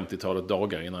 150-talet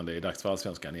dagar innan det är dags för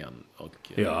allsvenskan igen.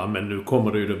 Ja, men nu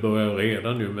kommer det ju, det börjar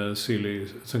redan ju med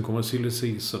sen kommer silly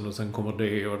season och sen kommer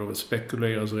det och då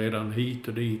spekuleras redan hit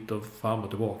och dit och fram och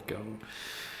tillbaka.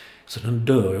 Så den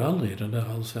dör ju aldrig, den där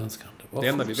allsvenskan. Det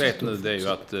enda vi vet nu det är ju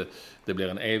att det blir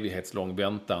en evighetslång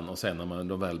väntan och sen när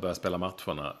de väl börjar spela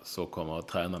matcherna så kommer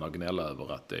tränarna att gnälla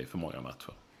över att det är för många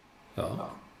matcher. Ja,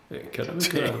 det kan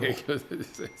det mycket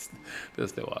det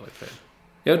står aldrig fel.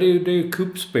 Ja, det är ju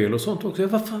kuppspel och sånt också.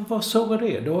 Vad såg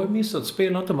det? Det har ju missat.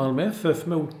 Spelar inte Malmö FF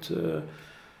mot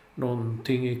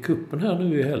någonting i kuppen här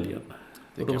nu i helgen?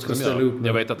 Det de ska ställa upp.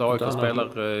 Jag vet att AIK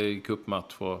spelar i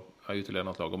kuppmatch har ytterligare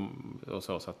något lag och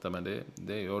så att, men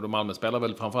det är ju, och de Malmö spelar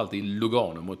väl framförallt i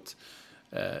Lugano mot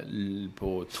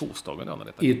på torsdagen då, när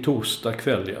detta. I torsdag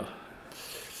kväll, ja.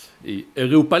 I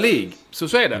Europa League. Så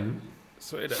är det.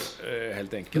 Så är det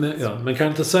helt enkelt. Men kan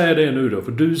inte säga det nu då?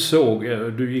 För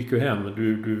du gick ju hem,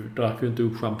 du drack ju inte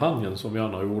upp champagnen som vi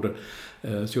andra gjorde.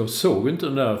 Så jag såg inte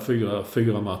den där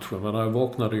 4 matchen. Men när jag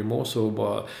vaknade i morse och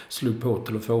bara slog på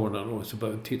telefonen och så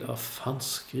började jag titta. Vad fan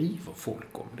skriver folk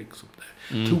om liksom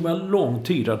det? Det tog mig lång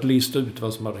tid att lista ut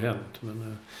vad som hade hänt.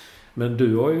 Men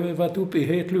du har ju varit uppe i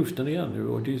hetluften igen nu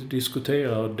och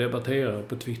diskuterar och debatterar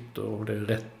på Twitter om det är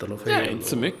rätt eller fel. Nej, inte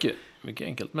så mycket. Mycket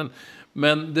enkelt.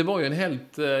 Men det var ju en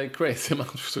helt crazy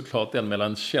match såklart, den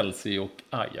mellan Chelsea och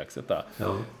Ajax.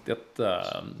 Detta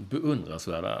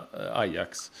beundransvärda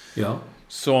Ajax. Ja.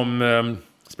 Som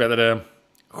spelade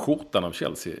skjortan av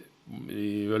Chelsea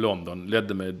i London.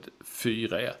 Ledde med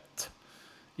 4-1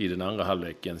 i den andra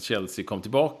halvleken. Chelsea kom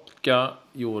tillbaka,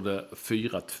 gjorde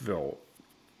 4-2.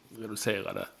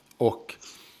 Reducerade. Och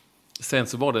sen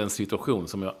så var det en situation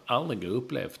som jag aldrig har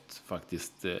upplevt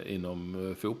faktiskt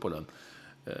inom fotbollen.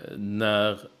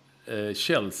 När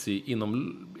Chelsea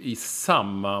i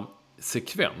samma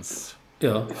sekvens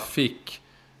fick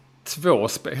 2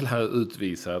 spelare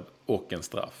utvisad och en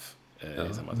straff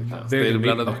i samma sekvens. Det är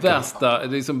bland det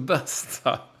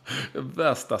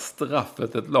värsta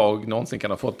straffet ett lag någonsin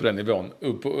kan ha fått på den nivån.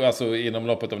 Alltså inom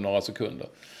loppet av några sekunder.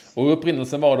 Och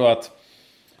upprinnelsen var då att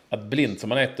Blind,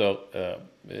 som han heter,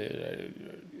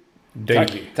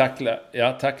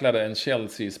 tacklade en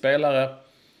Chelsea-spelare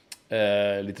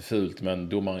lite fult, men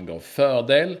domaren gav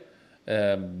fördel.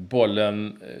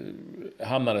 Bollen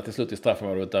hamnade till slut i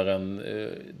straffområdet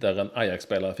där en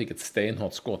Ajax-spelare fick ett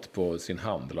stenhårt skott på sin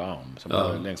hand eller arm som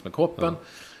var längs med kroppen.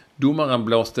 Domaren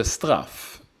blåste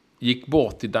straff, gick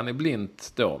bort till Danny Blind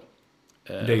då.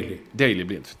 Daley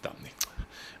Blind för Danny.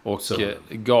 Och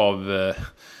gav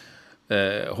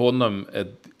honom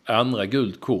ett andra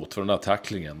gult kort för den där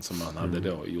tacklingen som han hade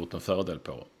då gjort en fördel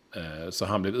på. Så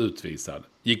han blev utvisad.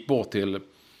 Gick bort till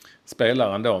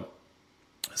spelaren då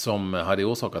som hade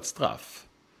orsakat straff.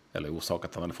 Eller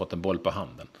orsakat, han hade fått en boll på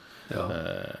handen.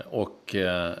 Och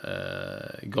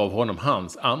gav honom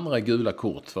hans andra gula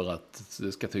kort, för att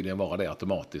det ska tydligen vara det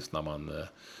automatiskt när man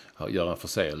gör en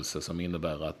förseelse som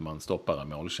innebär att man stoppar en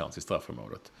målchans i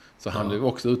straffområdet. Så han blev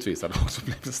också utvisad och så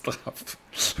blev det straff.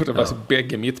 Och det var så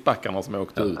bägge mittbackarna som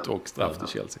åkte ut och straff till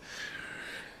Chelsea.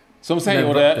 Som sen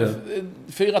gjorde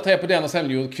 4-3 på den och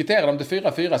sen kvitterade de till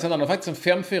 4-4. Sen hade de faktiskt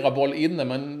en 5-4 boll inne,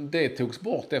 men det togs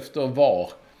bort efter VAR.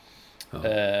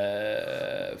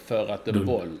 För att en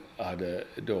boll hade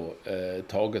då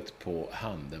tagit på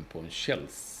handen på en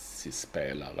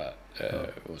Chelsea-spelare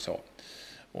och så.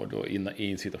 Och då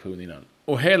i en situation innan.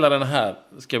 Och hela den här,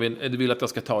 du vill att jag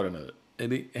ska ta det nu?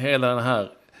 Hela den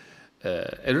här,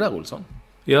 är du där, Olsson?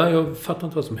 Ja, jag fattar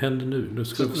inte vad som händer nu. Nu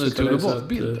ska du tog bort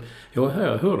bilden. Jag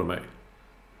hör du mig?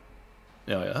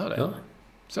 Ja, jag hör det. Ja.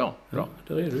 Så, bra.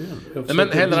 Där är du igen.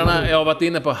 Men hela den här, jag har varit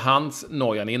inne på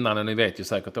handsnojan innan, och ni vet ju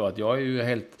säkert då att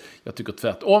jag tycker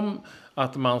tvärtom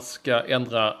att man ska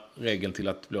ändra regeln till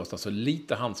att blåsa så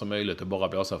lite hand som möjligt och bara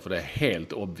blåsa, för det är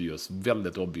helt obvious,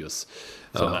 väldigt obvious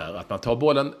som är att man tar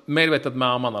bollen medvetet med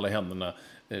armarna eller händerna,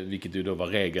 vilket ju då var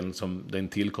regeln som den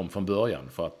tillkom från början,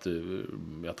 för att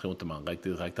jag tror inte man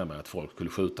riktigt räknade med att folk skulle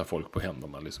skjuta folk på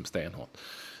händerna liksom stenhårt.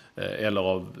 Eller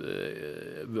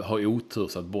ha otur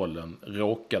så att bollen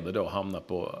råkade då hamna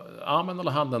på armen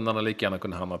eller handen, när den lika gärna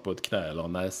kunde hamna på ett knä eller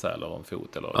en näsa eller en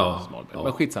fot eller en smalben.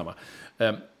 Men skitsamma.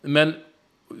 Men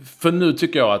för nu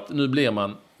tycker jag att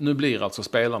nu blir alltså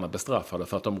spelarna bestraffade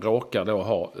för att de råkar då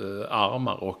ha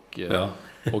armar och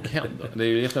händer. Det är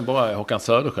ju egentligen bara Håkan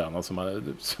Söderstjärna som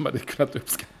hade kunnat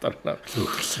uppskatta den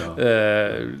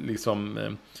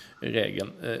där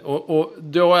regeln. Och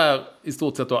då är i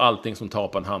stort sett då allting som tar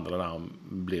på en hand eller en arm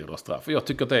blir då straff. Och jag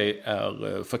tycker att det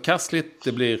är förkastligt.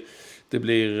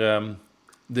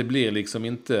 Det blir liksom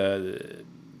inte...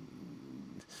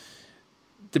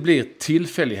 Det blir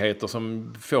tillfälligheter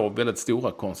som får väldigt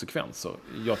stora konsekvenser.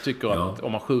 Jag tycker att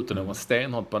om man skjuter någon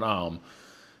stenhårt på en arm,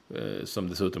 som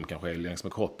dessutom kanske är längs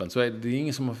med kroppen, så är det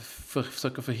ingen som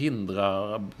försöker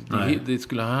förhindra. Det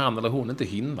skulle han eller hon inte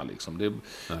hinna liksom.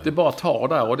 Det bara tar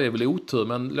där, och det är väl otur,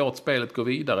 men låt spelet gå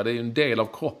vidare. Det är ju en del av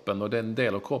kroppen, och det är en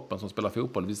del av kroppen som spelar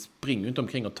fotboll. Vi springer ju inte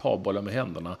omkring och tar bollen med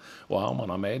händerna och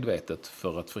armarna medvetet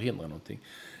för att förhindra någonting.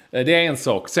 Det är en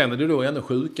sak. Sen är det då ännu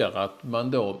sjukare att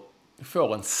man då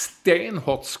får en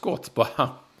stenhårt skott på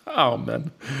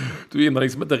armen. Du hinner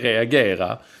liksom inte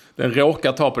reagera. Den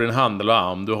råkar ta på din hand eller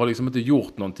arm. Du har liksom inte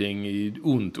gjort någonting i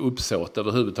ont uppsåt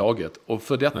överhuvudtaget. Och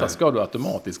för detta ska du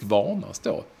automatiskt varnas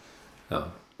då. Ja.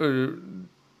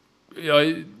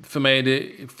 för mig är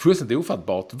det fullständigt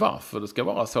ofattbart varför det ska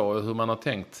vara så, hur man har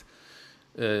tänkt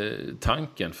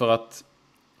tanken. För att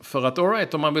all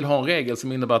right, om man vill ha en regel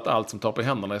som innebär att allt som tar på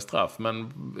händerna är straff,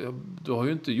 men du har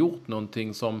ju inte gjort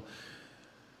någonting som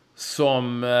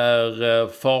är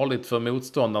farligt för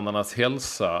motståndarnas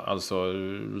hälsa, alltså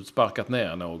sparkat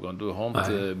ner någon, du har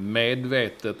inte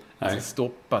medvetet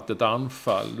stoppat ett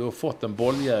anfall, du har fått en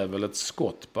bolljävel, ett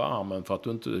skott på armen för att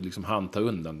du inte liksom hann ta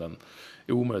undan den,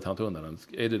 omöjligt hann ta undan den.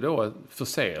 Är det då en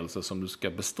förseelse som du ska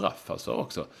bestraffas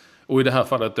också? Och i det här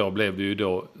fallet då blev det ju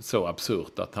då så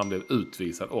absurt att han blev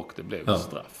utvisad och det blev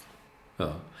straff.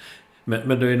 Ja.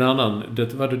 Men det är en annan,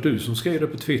 var det du som skrev det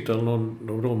på Twitter eller någon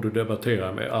av dem du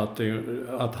debatterar med,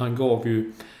 att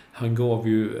han gav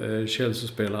ju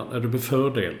Chelsea-spelaren, det blev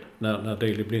fördel när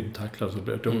Daley Blind tacklade, så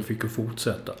de fick ju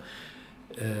fortsätta.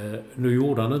 Nu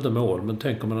gjorde han inte mål, men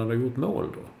tänk om han hade gjort mål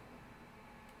då?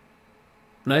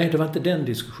 Nej, det var inte den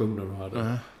diskussionen de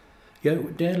hade. Ja,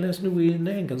 det läste nog i en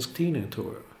engelsk tidning, tror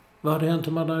jag. Vad hade hänt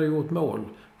om han hade gjort mål?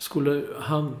 Skulle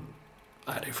han...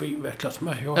 Nej, det är för invecklat för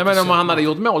mig. Jag menar, om han hade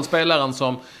gjort mål, spelaren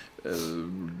som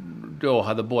då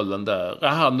hade bollen där.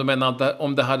 Jaha, du menar att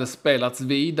om det hade spelats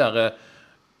vidare...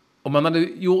 Om man hade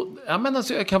gjort...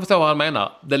 Jag kan förstå vad han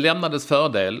menar. Det lämnades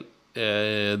fördel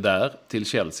där till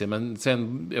Chelsea, men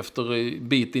sen efter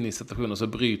bit in i situationen så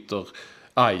bryter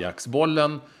Ajax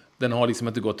bollen. Den har liksom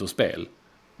inte gått ur spel.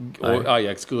 Nej. Och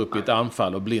Ajax går upp i ett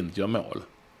anfall och Blind gör mål.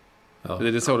 Ja. Det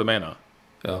är så du menar?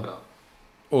 Ja.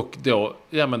 Och då,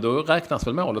 då räknas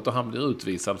väl målet och han blir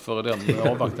utvisad för den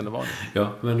avvaktande varningen. Ja,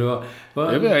 men det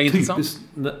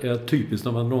var typiskt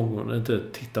när man någon gång inte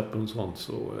tittar på en sån,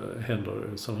 så händer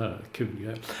det sån här kul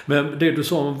grej. Men det du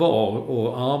sa om VAR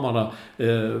och armarna,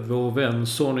 vår vän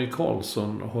Sonny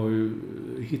Karlsson har ju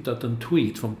hittat en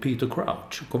tweet från Peter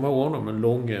Crouch. Kommer ihåg honom? En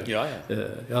långe,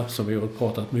 som vi har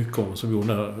pratat mycket om, som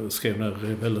vi skrev den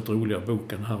här väldigt roliga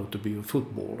boken How to be a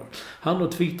footballer. Han har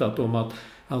tweetat om att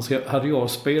hade jag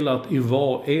spelat i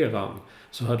VAR-eran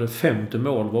så hade 50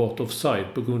 mål varit offside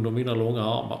på grund av mina långa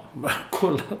armar.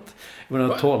 Kollat. Jag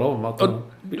menar, tala om att...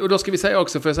 Och då ska vi säga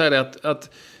också, för jag säger det, att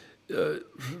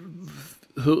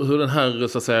hur den här,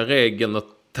 så att säga, regeln och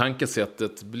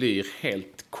tankesättet blir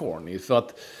helt corny. För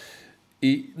att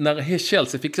när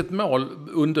Chelsea fick ett mål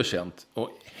underkänt, och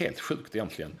helt sjukt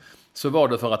egentligen, så var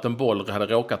det för att en boll hade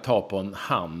råkat ta på en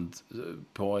hand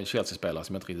på en Chelsea-spelare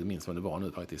som jag inte riktigt minns vad det var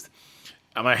nu faktiskt.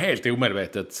 Ja, men helt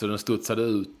omedvetet, så den studsade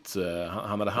ut.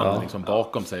 Han hade handen liksom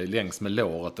bakom sig längs med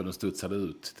låret, och den studsade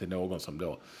ut till någon som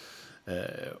då...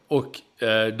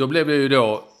 då blev det ju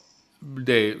då...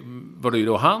 var det ju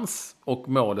då hans, och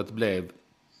målet blev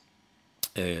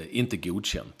inte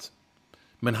godkänt.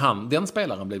 Men den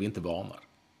spelaren blev inte varnad.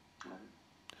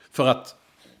 För att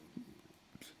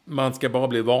man ska bara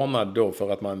bli varnad då för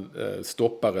att man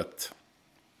stoppar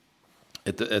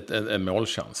en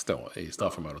målchans då i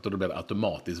straffområdet, och då blev det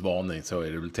automatiskt varning, så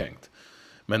är det väl tänkt.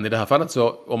 Men i det här fallet, så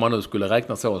om man nu skulle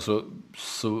räkna så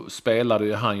spelade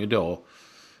ju han ju då,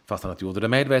 fast han inte gjorde det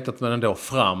medvetet, men ändå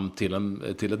fram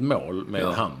till ett mål med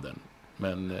handen.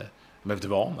 Men blev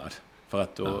varnad. För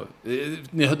att då,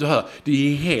 du hör, det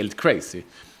är helt crazy.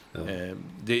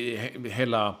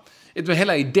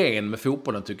 Hela idén med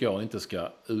fotbollen tycker jag inte ska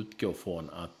utgå från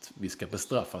att vi ska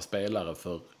bestraffa spelare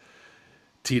för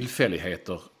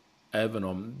tillfälligheter, även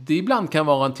om det ibland kan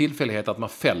vara en tillfällighet att man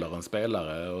fäller en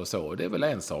spelare och så, det är väl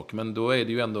en sak, men då är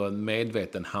det ju ändå en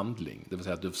medveten handling, det vill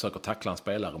säga att du försöker tackla en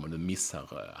spelare men du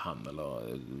missar han eller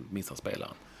missar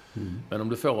spelaren. Men om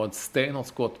du får ett stenhårt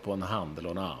skott på en hand eller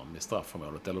en arm i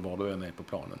straffområdet eller var du än är på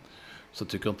planen, så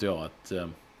tycker inte jag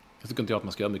att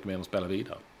man ska göra mycket mer än att spela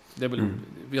vidare. Det är väl,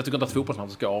 jag tycker inte att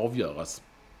fotbollsmatcher ska avgöras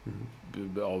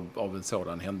av en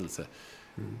sådan händelse.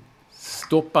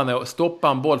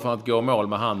 Stoppa en boll från att gå mål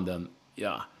med handen,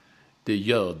 det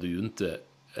gör du ju inte.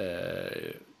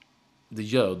 Det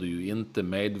gör du ju inte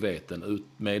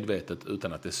medvetet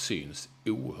utan att det syns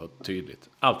oerhört tydligt.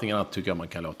 Allting annat tycker jag man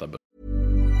kan låta.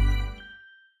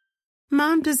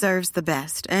 Mom deserves the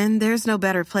best, and there's no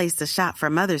better place to shop for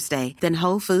Mother's Day than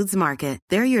Whole Foods Market.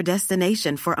 They're your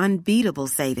destination for unbeatable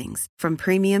savings, from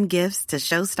premium gifts to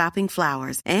show-stopping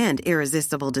flowers and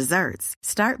irresistible desserts.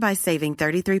 Start by saving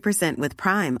 33% with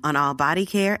Prime on all body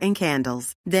care and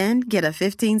candles. Then get a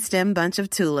 15-stem bunch of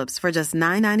tulips for just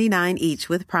 $9.99 each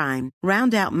with Prime.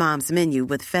 Round out Mom's menu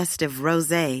with festive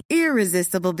rosé,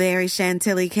 irresistible berry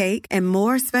chantilly cake, and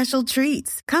more special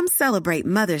treats. Come celebrate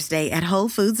Mother's Day at Whole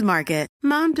Foods Market.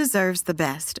 Mom deserves the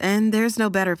best, and there's no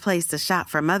better place to shop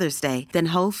for Mother's Day than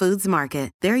Whole Foods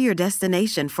Market. They're your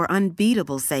destination for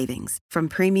unbeatable savings, from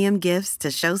premium gifts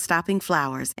to show-stopping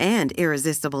flowers and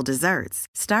irresistible desserts.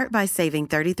 Start by saving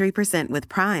 33% with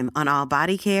Prime on all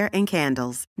body care and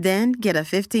candles. Then get a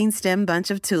 15-stem bunch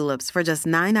of tulips for just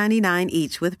 $9.99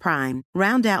 each with Prime.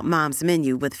 Round out Mom's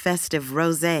menu with festive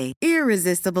rosé,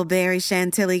 irresistible berry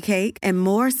chantilly cake, and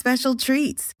more special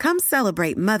treats. Come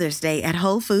celebrate Mother's Day at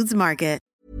Whole Foods Market.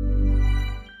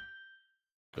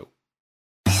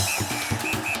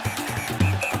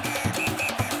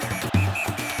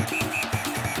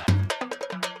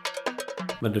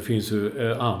 Men det finns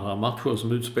ju andra matcher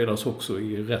som utspelas också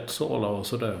i rättssalar och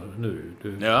sådär nu.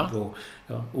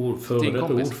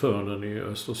 Ordföranden i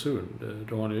Östersund,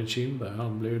 Daniel Kindberg,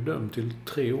 han blev dömd till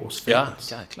 3 års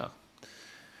fängelse. Ja, jäklar.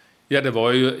 Ja, det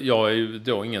var ju, jag är ju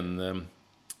då ingen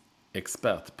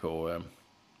expert på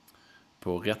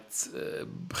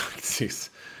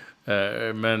rättspraxis.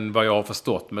 Men vad jag har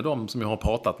förstått med dem som jag har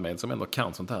pratat med som ändå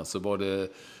kan sånt här, så var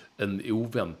det en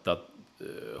oväntat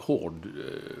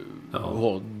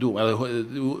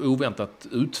oväntat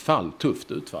utfall,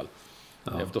 tufft utfall.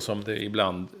 Ja. Eftersom det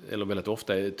ibland, eller väldigt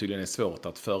ofta, tydligen är svårt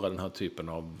att föra den här typen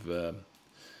av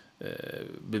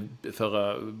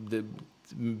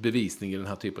bevisning i den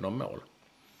här typen av mål.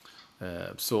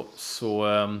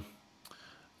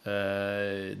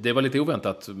 Det var lite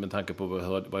oväntat med tanke på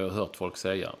vad jag har hört folk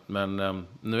säga. Men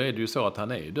nu är det ju så att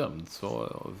han är dömd.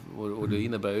 Och det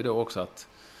innebär ju då också att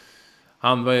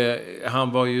han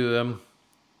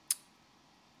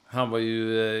var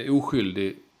ju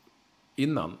oskyldig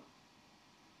innan,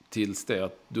 tills det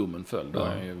att domen föll. Då är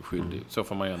han ju skyldig. Så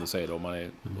får man ju ändå säga det, om man är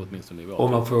åtminstone i vår.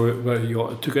 Och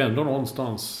jag tycker ändå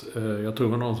någonstans, jag tror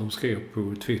det var någon som skrev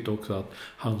på Twitter också, att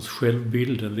hans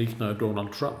självbilden liknar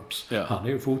Donald Trumps. Ja. Han är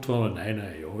ju fortfarande,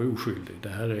 nej, jag är oskyldig. Det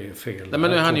här är fel. Nej,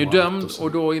 men nu är han ju dömd,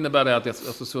 och då innebär det att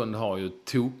Östersund har ju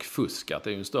tokfuskat. Det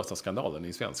är ju den största skandalen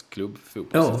i svensk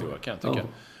klubbfotbollshistoria, kan jag tycka.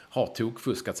 Har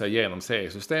tokfuskat sig genom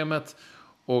seriesystemet,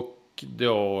 och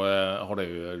då har det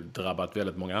ju drabbat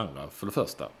väldigt många andra, för det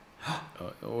första.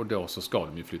 Och då så ska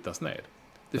de ju flyttas ned.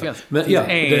 Det finns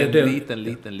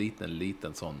en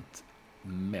liten sånt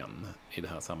men i det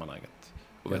här sammanhanget.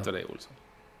 Och vet du det, Olsson?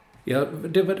 Ja,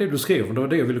 det var det du skrev, det var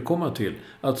det jag ville komma till.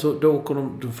 Alltså,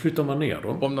 då flyttar man ner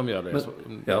dem. Om de gör det.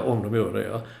 Om de gör det,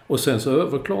 ja. Och sen så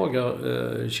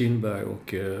överklagar Kindberg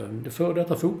och för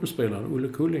detta fotbollsspelaren Olle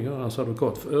Kulling, hans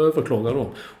advokat, överklagar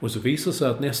dem. Och så visar sig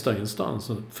att nästa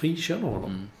instans frikänner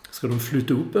honom. Ska de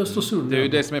flytta upp Östersund? Det är ju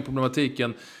det som är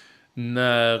problematiken.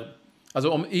 Alltså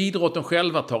om idrotten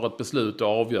själva tar ett beslut och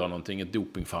avgör någonting, ett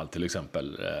dopingfall till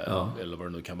exempel, eller vad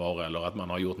det nu kan vara, eller att man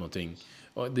har gjort någonting,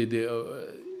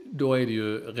 då är det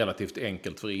ju relativt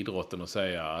enkelt för idrotten att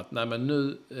säga att nej, men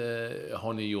nu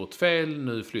har ni gjort fel,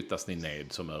 nu flyttas ni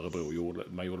ned, som Örebro gjorde.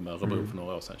 Man gjorde med Örebro för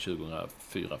några år sedan, 2004-2005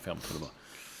 tror det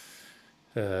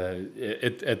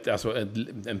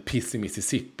var. En piss i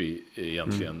Mississippi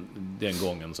egentligen, den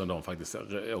gången som de faktiskt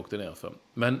åkte ner för.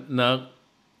 Men när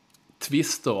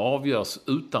tvister avgörs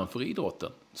utanför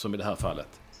idrotten, som i det här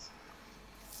fallet,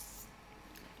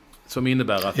 som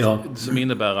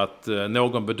innebär att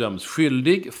någon bedöms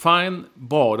skyldig, fine,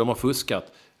 bra, de har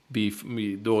fuskat,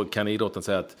 då kan idrotten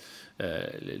säga att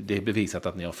det är bevisat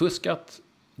att ni har fuskat,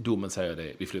 domen säger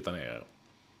det, vi flyttar ner er.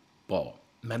 Bra.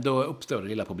 Men då uppstår det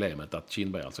lilla problemet att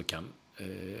Kindberg alltså kan,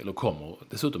 eller kommer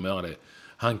dessutom göra det.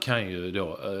 Han kan ju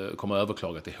då komma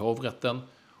överklaga till hovrätten.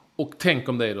 Och tänk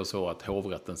om det är då så att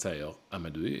hovrätten säger,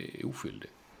 men du är oskyldig.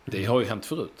 Det har ju hänt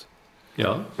förut.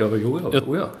 Ja.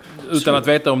 Utan att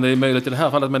veta om det är möjligt i det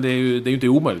här fallet, men det är ju inte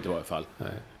omöjligt i varje fall.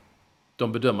 Nej.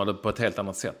 De bedömer det på ett helt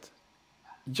annat sätt.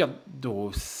 Ja,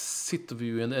 då sitter vi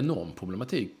ju i en enorm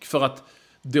problematik. För att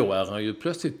då är han ju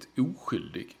plötsligt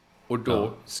oskyldig. Och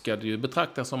då ska det ju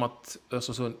betraktas som att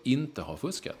Östersund inte har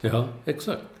fuskat. Ja,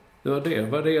 exakt. Det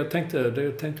var det jag tänkte.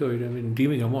 Det tänkte jag i min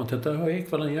dimmiga mat. Det har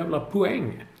Ekvall en jävla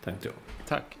poäng, tänkte jag.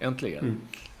 Tack, äntligen.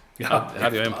 Ja,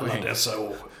 hade jag en poäng.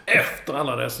 Efter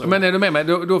alla dessa år. Men är du med mig?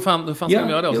 Då fanns de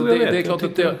göra det. Så det är klart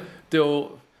att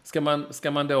då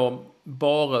ska man då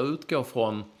bara utgå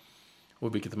från,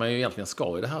 och vilket man ju egentligen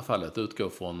ska i det här fallet, utgå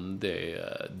från det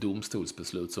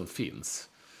domstolsbeslut som finns.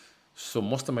 Så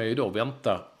måste man ju då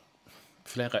vänta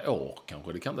flera år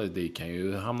kanske. Det kan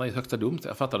ju hamna i högsta domstol.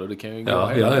 Jag fattar det kan ju gå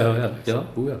Ja.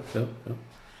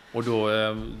 Och då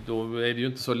är det ju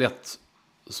inte så lätt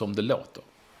som det låter.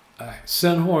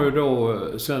 Sen har ju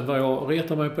vad jag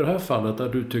retar mig på det här fallet, där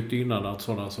du tyckte innan att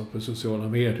sådana som på sociala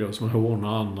medier som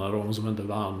hånar andra, de som inte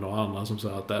vann, och andra som sa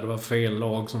att det var fel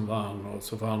lag som vann och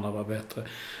så för andra var bättre.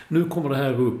 Nu kommer det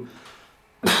här upp.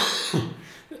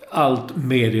 allt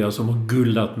media som har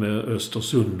gullat med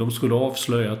Östersund, de skulle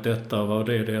avslöja att detta var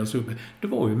deras uppe. Det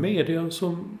var ju media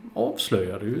som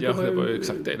avslöjade ju. Ja, det var ju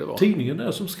exakt det var. Tidningen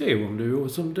där som skrev om det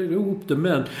och som drog upp det.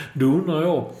 Men då undrar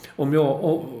jag om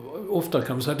jag... Ofta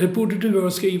kan man säga, det borde du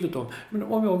ha skrivit om. Men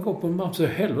om jag går på en mapp så är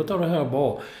helvete av det här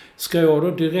bra. Ska jag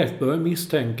då direkt börja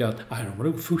misstänka att de har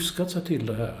nog fuskat sig till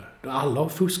det här. Alla har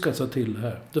fuskat sig till det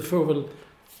här. Då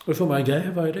får man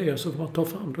gräva i det och så får man ta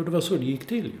fram det. Och det var så det gick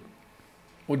till.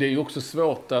 Och det är ju också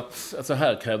svårt att... Alltså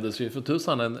här krävdes ju för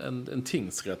tusan en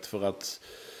tingsrätt för att...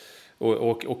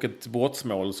 Och ett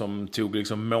brottsmål som tog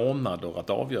liksom månader att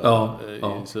avgöra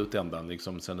i slutändan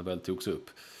liksom, sen det väl togs upp.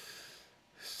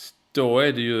 Då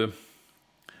är det ju...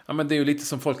 Ja, men det är ju lite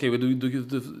som folk skriver.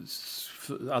 Du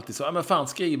alltid så, men fan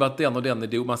skriv att den och den är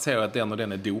dopad. Man säger att den och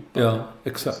den är dopad. Ja,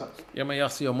 exakt. Ja, men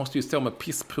alltså, jag måste ju stå med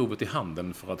pissprovet i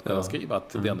handen för att kunna skriva att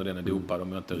den och den är dopad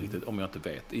om jag inte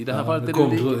vet. I det här fallet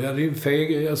är det din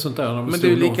fega, sånt där. Men det är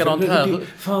ju likadant här.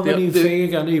 Fan vad din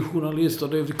fega, ni journalister.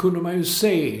 Det kunde man ju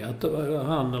se att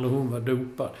han eller hon var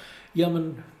dopad. Ja,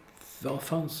 men vad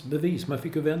fanns bevis? Man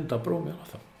fick ju vänta på dem i alla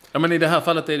fall. Ja, men i det här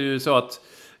fallet är det ju så att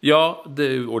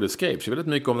det skrevs ju väldigt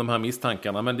mycket om de här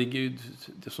misstankarna, men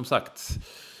det som sagt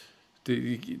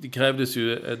det krävdes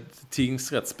ju ett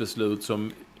tingsrättsbeslut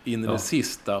som in i det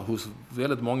sista hos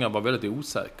väldigt många var väldigt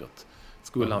osäkert.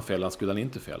 Skulle han fällas, skulle han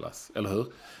inte fällas, eller hur?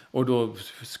 Och då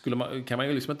kan man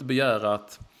ju liksom inte begära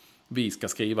att vi ska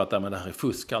skriva att det här är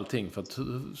fusk allting, för att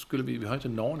vi har inte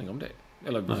en aning om det.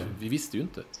 Eller vi visste ju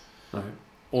inte. Nej.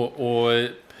 Och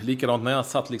likadant när jag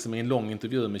satt liksom i en lång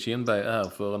intervju med Kindberg här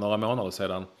för några månader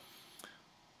sedan.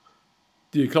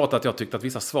 Det är ju klart att jag tyckte att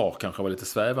vissa svar kanske var lite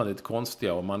svävande, lite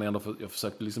konstiga. Och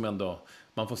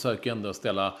man försöker ändå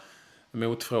ställa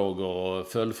motfrågor och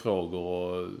följdfrågor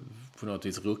och på något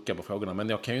vis rucka på frågorna. Men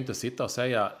jag kan ju inte sitta och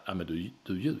säga, men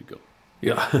du ljuger.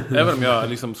 Ja. Även om jag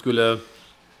liksom skulle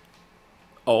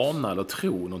ana eller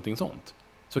tro någonting sånt.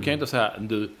 Så kan jag inte säga,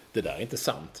 det där är inte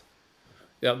sant.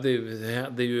 Ja, det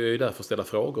är ju därför att ställa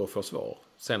frågor och få svar.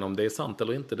 Sen om det är sant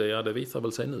eller inte, det visar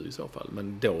väl sig nu i så fall.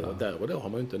 Men där och då har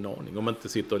man ju inte en aning. Om man inte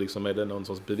sitter liksom med någon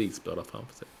sorts bevisbörda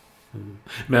framför sig. Mm.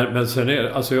 Men sen är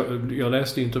det, alltså jag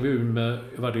läste intervjun med,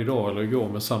 var det idag eller igår,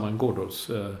 med Saman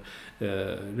Ghoddos.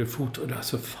 Det fotar,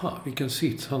 alltså fan vilken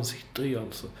sits han sitter i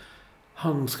alltså.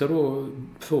 Han ska då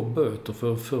få böter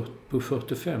på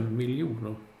 45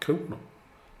 miljoner kronor.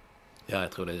 Ja,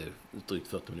 jag tror det är drygt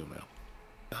 40 miljoner, ja.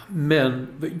 Men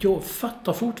jag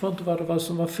fattar fortfarande inte vad det var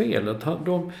som var felet.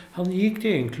 Han gick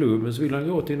till en klubb, men så ville han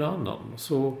gå till en annan.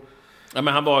 Så... Ja,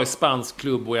 men han var i spansk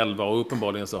klubb och 11 och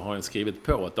uppenbarligen så har han skrivit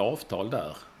på ett avtal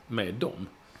där med dem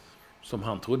som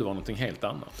han trodde var någonting helt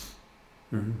annat.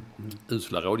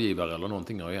 Usla rådgivare eller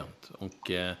någonting har hänt.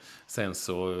 Och sen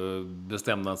så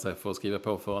bestämde han sig för att skriva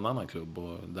på för en annan klubb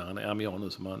och där han är nu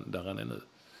där han är nu.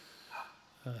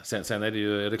 Sen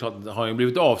är det klart, har han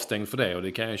blivit avstängd för det och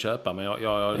det kan jag köpa, men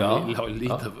jag har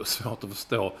lite svårt att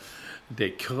förstå det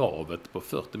kravet på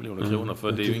 40 miljoner kronor,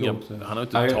 för det är ju han har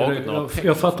inte tagit några pengar.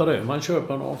 Jag fattar det, man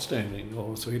köper en avstängning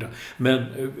och så vidare. Men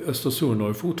Östersund har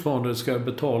ju fortfarande ska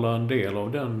betala en del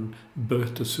av den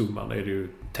bötesumman, är det ju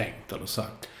tänkt eller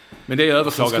sagt. Men det är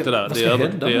överklagat det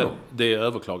där. Det är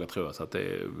överklagat tror jag, så att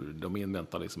de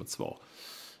inväntar liksom ett svar.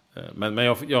 Men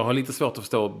jag har lite svårt att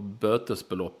förstå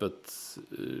bötesbeloppet.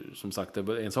 Som sagt, det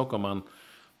är en sak om man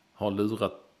har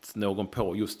lurat någon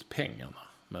på just pengarna.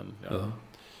 Men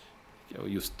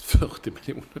just 40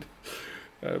 miljoner.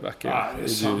 Det verkar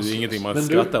det är ingenting man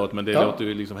skrattar åt, men det låter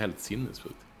ju liksom helt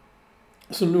sinnessjukt.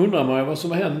 Så undrar man ju vad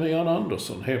som har hänt med Jan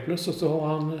Andersson. Helt plötsligt så har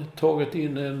han tagit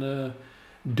in en...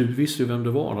 Du visste ju vem det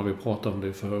var när vi pratade om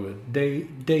det förut.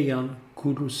 Dejan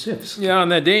Kulusevski. Ja,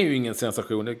 nej, det är ju ingen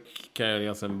sensation. Det kan jag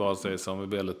egentligen bara säga som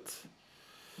väldigt...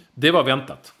 Det var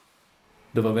väntat.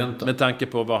 Det var väntat. Med tanke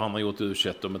på vad han har gjort i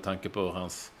U21 och med tanke på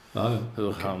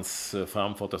hur hans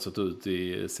framfart har sett ut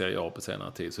i Serie A på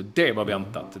senare tid. Så det var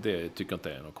väntat. Det tycker jag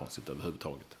inte är något konstigt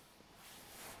överhuvudtaget.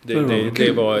 Det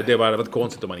hade varit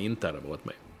konstigt om man inte hade varit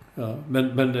med. Ja,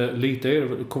 men lite är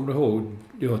det, kommer du ihåg,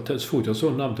 så fort jag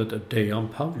såg namnet Dejan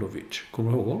Pavlovic,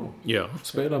 kommer du ihåg honom? Ja.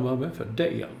 Spelar man med för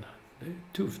Dejan. Det är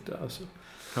tufft alltså.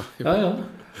 Ja.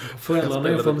 Föräldrarna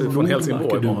är från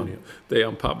Helsingborg.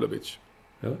 Dejan Pavlovic.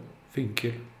 Ja, fin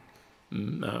kille.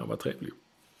 Vad trevlig.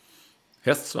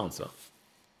 Hästsvansar.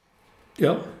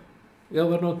 Ja. Jag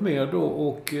var något mer då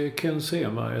och Ken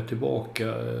Sema är tillbaka.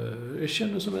 Jag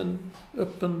känner som en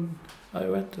öppen,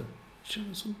 jag vet inte.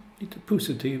 Känns som lite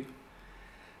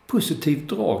positivt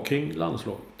drag kring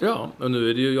landslaget. Ja, och nu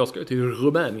är det ju, jag ska till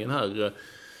Rumänien här.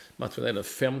 Matchen är den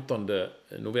 15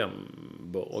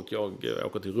 november och jag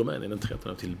åker till Rumänien den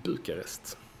 13 till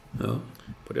Bukarest.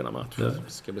 på denna match. Ja. Det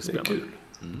ska bli spännande. Det är kul.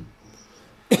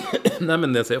 Nej,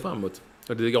 men det ser jag fram emot.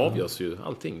 Det avgörs ju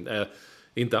allting.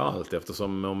 Inte allt,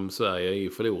 eftersom om Sverige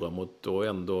förlorar mot och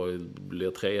ändå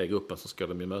blir 3 i gruppen så ska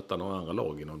de ju möta några andra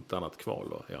lag i något annat kval.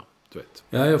 Och, du vet.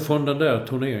 Ja, från den där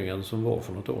turneringen som var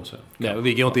för något år sedan. Ja,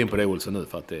 vi går inte in på det, Olsson, nu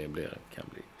för att det kan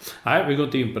bli... Nej, vi går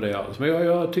inte in på det alls. Men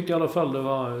jag tyckte i alla fall det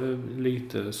var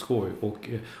lite skoj.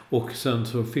 Och sen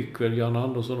så fick väl Jan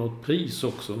Andersson något pris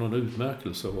också, någon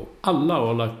utmärkelse. Och alla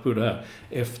har lagt på det här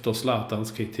efter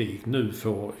Zlatans kritik. Nu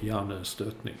får Janne en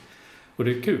stöttning. Och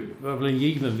det är kul. Det var väl en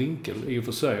given vinkel i och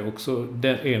för sig också.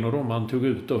 En av dem han tog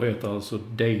ut då heter alltså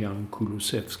Dejan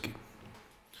Kulusevski.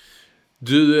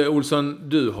 Du, Olsson,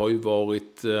 du har ju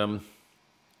varit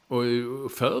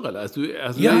och föreläst. Du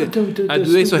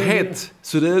är så het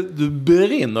så du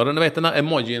brinner. Du vet den här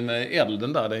emojin med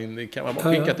elden där. Den kan man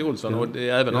bara skicka till Olsson. Och det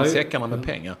är även de säckarna med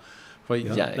pengar. För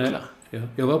jäklar.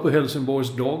 Jag var på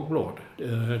Helsingborgs Dagblad.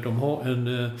 De har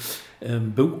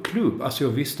en bokklubb. Alltså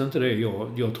jag visste inte det.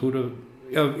 Jag trodde...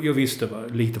 Jag visste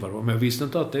lite vad det var. Men jag visste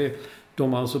inte att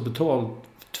de har alltså betalt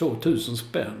 2000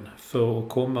 spänn för att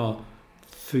komma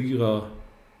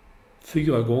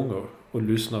fyra gånger och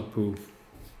lyssna på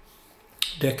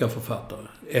deckarförfattare.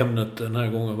 Ämnet den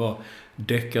här gången var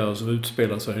deckare som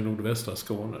utspelar sig i nordvästra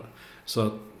Skåne. Så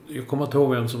att, jag kommer inte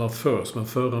ihåg vem som var först, men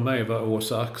före mig var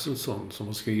Åsa Axelsson som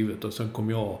har skrivit, och sen kom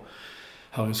jag,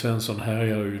 Harry Svensson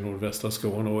härjar i nordvästra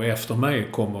Skåne, och efter mig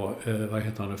kommer, vad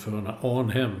heter han för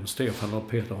Arnhem, Stefan och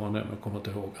Peter Arnhem, jag kommer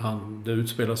inte ihåg. Det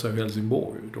utspelar sig i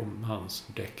Helsingborg, hans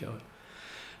deckare.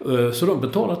 Så de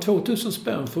betalar 2000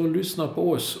 spänn för att lyssna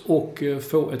på oss och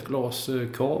få ett glas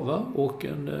kava och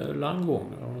en landgång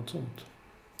eller något sånt.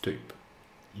 Typ.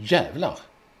 Jävlar!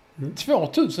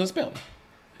 2000 spänn?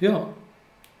 Ja.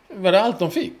 Var det allt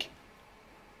de fick?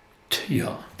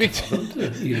 Ja, det var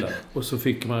inte illa. Och så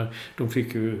fick de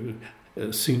fick ju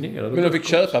signerade. Men de fick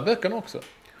köpa böckerna också?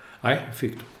 Nej,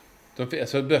 fick de.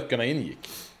 Alltså böckerna ingick?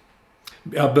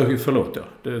 Ja, förlåt, ja.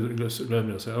 Det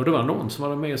glömde jag säga. Och det var någon som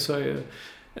hade med sig...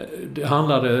 Det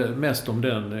handlade mest om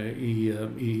den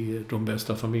i De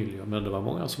bästa familjer. Men det var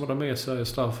många som hade med sig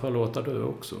Straffa låta dö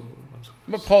också.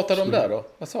 Vad pratade de där då?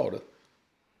 Vad sa du?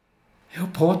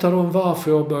 Jag pratade om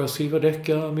varför jag började skriva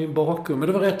deckare, min bakgrund. Men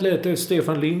det var rätt lätt. Det är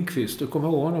Stefan Lindqvist. Du kommer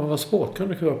ihåg honom. Han var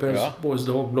sportkrönikör på Helsingborgs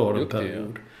Dagblad en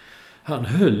period. Han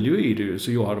höll ju i det,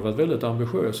 så jag hade varit väldigt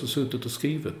ambitiös och suttit och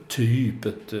skrivit typ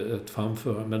ett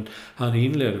framförande. Men han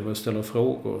inledde med att ställa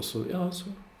frågor. Så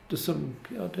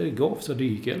det gav sig, det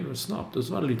gick väldigt snabbt. Och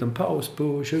så var det en liten paus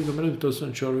på 20 minuter och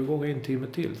sen körde vi igång 1 timme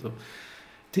till. Så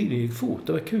tiden gick fort,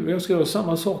 det var kul. Jag ska göra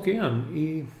samma sak igen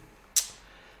i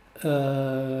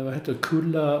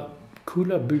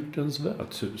Kullabygdens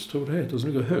värdshus, tror jag det heter. Som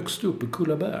ligger högst upp i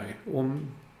Kullaberg om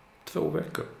 2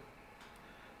 veckor.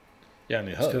 Ja,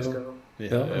 ni hör.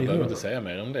 Jag behöver inte säga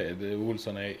mer om det.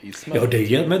 Olsson är i smart.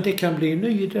 Ja, men det kan bli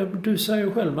ny. Du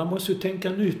säger själv, man måste ju tänka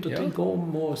nytt och tänka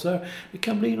om. Och så här. Det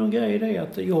kan bli någon grej i det.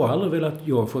 Att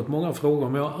jag har fått många frågor,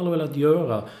 men jag har aldrig velat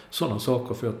göra sådana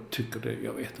saker. För jag tycker det,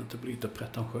 jag vet inte, blir lite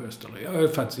pretentiöst. Jag har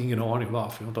faktiskt ingen aning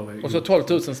varför jag inte har. Och så 12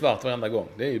 000 svart varenda gång.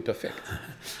 Det är ju perfekt.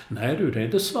 Nej det är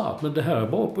inte svart. Men det här är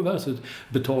bara på världen.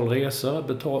 Betal resa,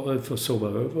 för sova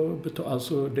över.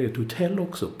 Alltså det är ett hotell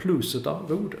också. Plus ett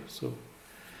arvode. Så...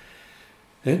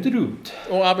 Det är inte dumt.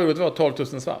 Och arvodet var 12 000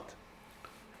 svart?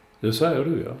 Det säger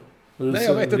du, ja. Nej,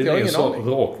 jag vet inte. Jag har ingen aning.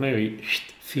 Rakt ner i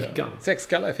fickan. Ja. 6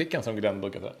 skallar i fickan, som Glenn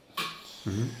brukar säga.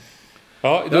 Mm.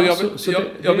 Ja, jag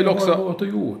vill också... Det har varit och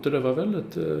gjort. Det var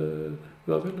väldigt...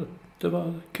 Det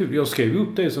var kul. Jag skrev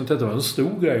upp det som att det var en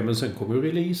stor grej. Men sen kom ju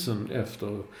releasen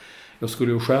efter. Jag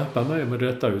skulle ju skärpa mig med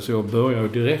detta. Så jag började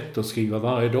direkt att skriva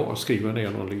varje dag. Skriva ner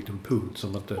någon liten punkt.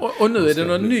 Som att och nu är det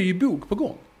någon ny bok på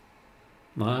gång?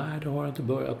 Nej, det har jag inte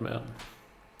börjat med än.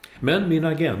 Men min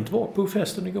agent var på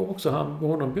festen igår också.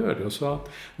 Honom bjöd jag och sa att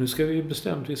nu ska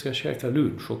vi ska käka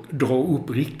lunch och dra upp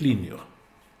riktlinjer.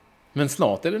 Men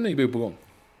snart är det en ny bok på gång?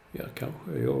 Ja,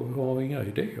 kanske. Jag har inga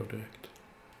idéer direkt.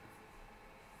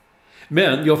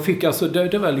 Men jag fick alltså,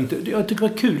 det var lite, jag tycker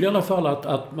det var kul i alla fall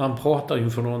att man pratar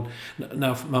inför någon,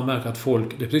 när man märker att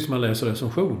folk, det är precis som man läser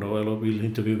recensioner eller vill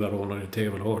intervjua någon i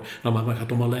tv eller vad, när man märker att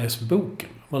de har läst boken.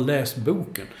 Man har läst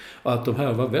boken. Och att de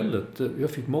här var väldigt, jag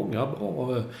fick många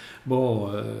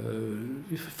bra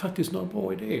faktiskt några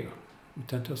bra idéer. Jag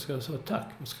tänkte jag ska säga tack,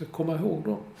 jag ska komma ihåg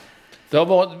dem.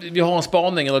 Vi har en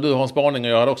spaning, eller du har en spaning,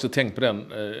 och jag hade också tänkt på den,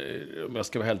 om jag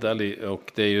ska vara helt ärlig,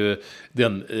 och det är ju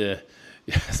den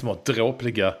smått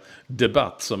dråpliga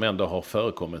debatt som ändå har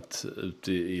förekommit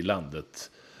ute i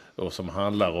landet och som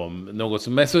handlar om något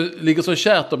som ligger så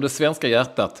kärt om det svenska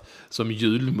hjärtat som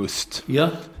julmust. Ja.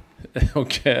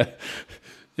 Och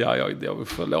Jag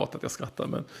förlåt att jag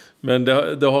skrattar. Men det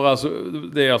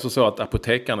är alltså så att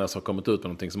apotekarna har kommit ut med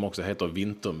någonting som också heter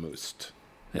vintermust.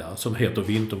 Ja, som heter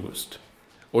vintermust.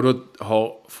 Och då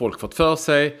har folk fått för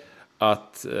sig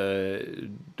att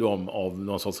de av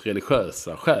någon sorts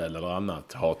religiösa skäl eller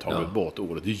annat har tagit bort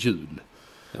ordet jul.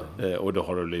 Ja. Och då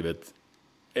har det blivit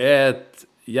ett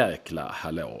jäkla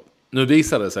hallå. Nu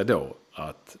visade det sig då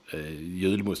att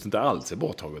julmust inte alls är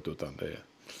borttaget, utan det är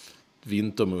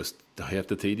vintermust. Det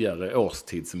hette tidigare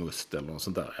årstidsmust eller något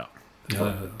sånt där.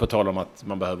 Ja. På tal om att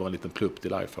man behöver en liten plupp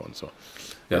till iPhone. Så.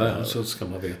 Ja, så ska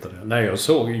man veta det. Nej, jag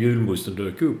såg julmusten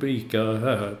dök upp i Ica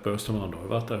här på Östermalm. Jag har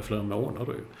varit där i flera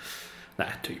månader. Nej,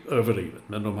 typ överdrivet.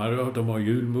 Men de har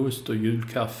julmust och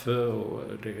julkaffe och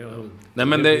Nej,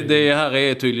 men det här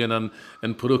är tydligen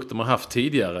en produkt de har haft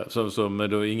tidigare som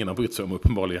då ingen har brytt sig om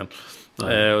uppenbarligen.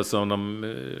 Och som de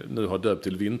nu har döpt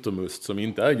till vintermust, som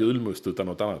inte är julmust utan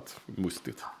något annat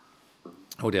mustigt.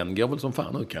 Och den går väl som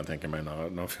fan nu, kan jag tänka mig, när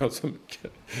de får så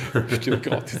mycket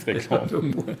gratis reklam.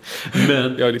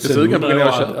 Men jag är lite sugen på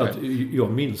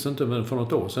jag minns inte, men för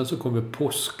något år sedan så kom ju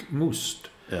påskmust.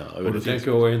 Ja, och då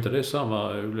tänker jag, är inte det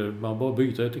samma? Man bara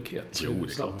byter etikett. Jo,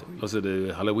 det är klart. Alltså det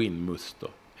är Halloween-must då.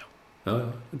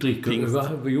 Ja. Dricker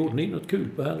vad gjorde ni något kul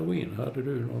på Halloween? Hade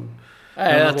du någon...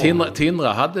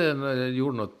 Tindra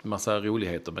gjorde något massa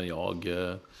roligheter, men jag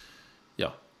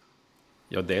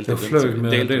deltog. Jag flög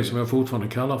med det som jag fortfarande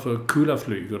kallar för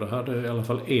kullaflyg, och det hade i alla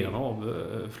fall en av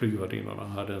flygvärdinnorna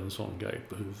hade en sån grej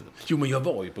på huvudet. Jo, men jag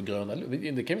var ju på Gröna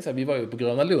Lund. Det kan vi säga, vi var ju på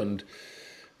Gröna Lund.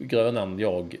 Grönan,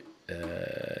 jag,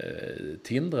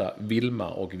 Tindra, Vilma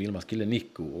och Vilmas kille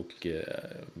Nico och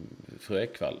fru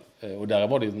Ekvall. Och där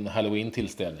var det en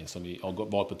Halloween-tillställning som vi har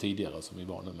varit på tidigare, som vi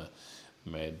var nu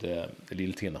med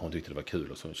Lill-Tina. Hon tyckte det var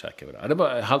kul och så käkade vi där. Det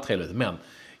var halvtrevligt, men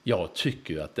jag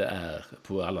tycker ju att det är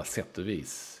på alla sätt och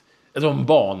vis. Alltså om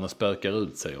barnen spökar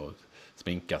ut sig och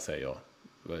sminkar sig och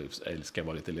älskar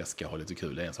vara lite läskiga och ha lite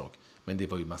kul, det är en sak. Men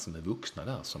det var ju massor med vuxna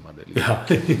där som hade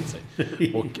lite ut sig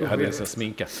och hade så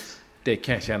sminka. Det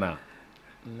kan jag känna.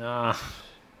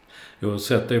 Jag har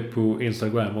sett det på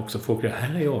Instagram också. Folk säger,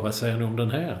 här är jag, vad säger ni om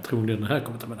den här? Tror ni den här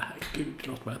kommer? Men herregud,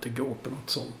 låt mig inte gå på något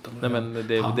sånt. Nej, men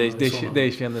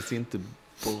det kändes inte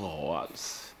bra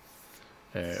alls.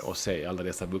 Och se alla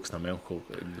dessa vuxna människor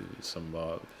som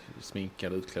var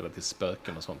sminkade, utklädda till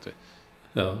spöken och sånt.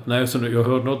 Ja, nej, så jag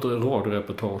hörde något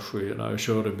radioreportage när jag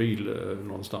körde bil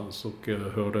någonstans och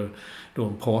hörde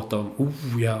de prata om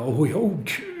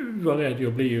gud vad rädd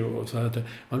jag blir och så här.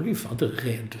 Man blir fan inte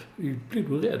rädd. Blir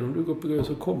du rädd om du går på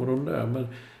så kommer de där, men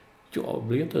jag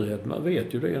blir inte rädd. Man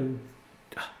vet ju det är en...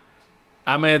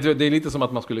 Ja, men det är lite som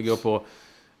att man skulle gå på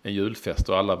en julfest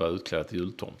och alla var utklädda till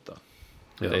jultomtar.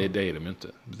 Ja. Det är de ju inte.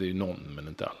 Det är ju någon, men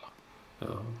inte alla. Ja.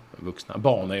 Vuxna.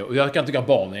 Jag kan tycka att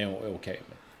barn är okej.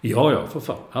 Ja, för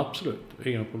fan. Absolut.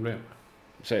 Inga problem.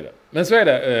 Så är det. Men så är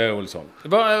det, Olsson.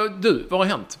 Vad har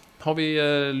hänt? Har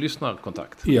vi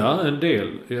lyssnarkontakt? Ja, en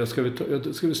del.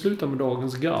 Ska vi sluta med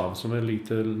dagens garv som är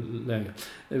lite längre.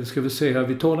 Ska vi se här.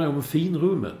 Vi talar om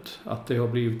finrummet. Att det har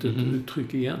blivit ett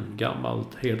uttryck igen.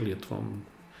 Gammalt, hedligt från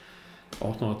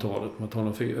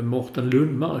 1800-talet. Morten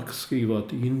Lundmark skriver att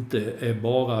det inte är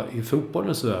bara i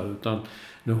fotbollens värld, utan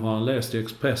nu har han läst i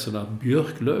Expressen att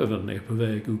Björklöven är på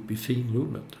väg upp i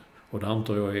finrummet. Och det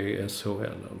antar jag är SHL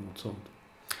eller något sånt.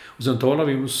 Och sen talar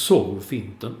vi om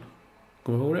sorvfinten.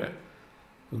 Kommer du ihåg det?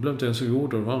 Jag glömde en som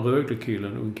gjorde det. Det var en Rögle-kille,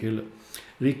 en ung kille.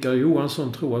 Rickard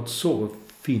Johansson tror att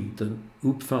sorvfinten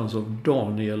uppfanns av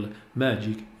Daniel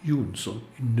Magic Jonsson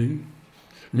i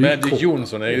Magic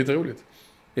Jonsson är lite roligt.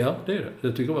 Ja, det är det.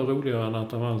 Det tycker jag var roligare än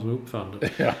att han var han som uppfann det.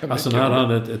 Ja, alltså när hade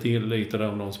han ett inlite där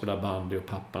om någon spelar bandy och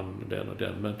pappan den och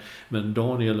den. Men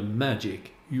Daniel Magic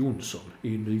Jonsson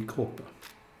i Nykroppa.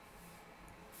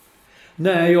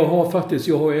 Nej, jag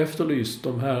har efterlyst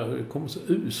de här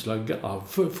usla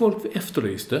garv. Folk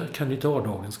efterlyste, kan ni ta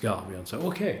dagens garv igen? Så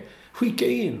okej, skicka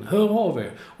in, hör av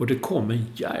er. Och det kom en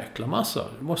jäkla massa,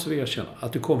 måste vi erkänna.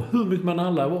 Att det kom hur mycket man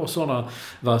alla var sådana,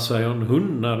 vad säger en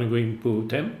hund när den går in på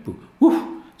tempo?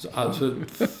 Alltså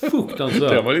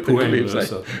fruktansvärt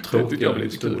poänglösa, tråkiga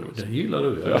historier. Det gillar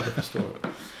du, jag förstår.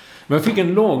 Men jag fick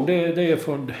en lång, det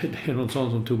är någon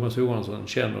sån som Thomas Johansson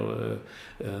känner,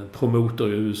 en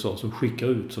promotor i USA som skickar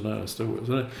ut sådana här historier.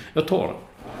 Så jag tar den.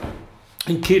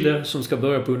 En kille som ska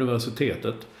börja på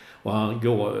universitetet och han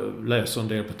går och läser en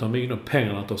del på termin och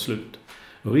pengarna tar slut.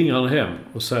 Då ringer han hem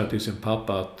och säger till sin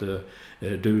pappa att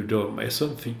de är så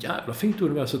jävla fint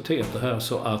universitet det här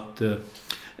så att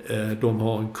de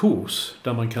har en kurs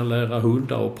där man kan lära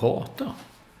hundar att prata.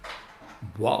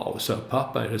 Wow, så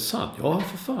pappa, är det sant? Ja,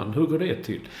 för fan, hur går det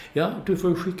till? Ja, du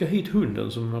får skicka hit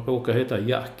hunden som råkar heta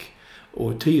Jack.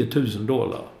 Och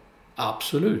 $10,000.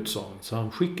 Absolut, sa han. Så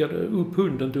han skickade upp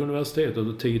hunden till universitetet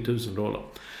och $10,000.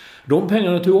 De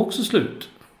pengarna tog också slut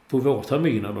på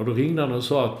vårterminen. Och då ringde han och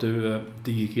sa att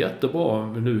det gick jättebra.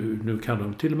 Men nu kan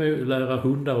de till och med lära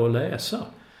hundar att läsa.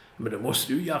 Men det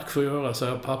måste ju Jack få göra,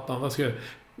 säger pappan. Vad ska jag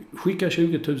skicka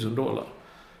 $20,000?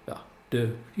 Ja, det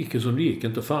gick som det gick.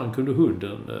 Inte fan kunde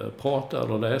hunden prata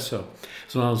eller läsa.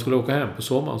 Så när han skulle åka hem på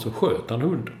sommaren så sköt han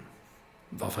hunden.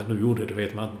 Varför han nu gjorde det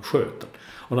vet man, sköt den.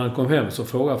 Och när han kom hem så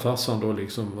frågade farsan då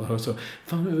liksom, så,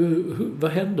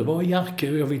 vad hände? Vad är Jack?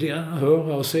 Jag vill gärna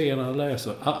höra och se när han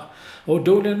läser. Och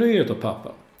dåliga nyheter,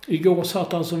 pappa. Igår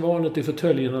satt han som vanligt i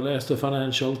fåtöljen och läste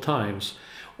Financial Times.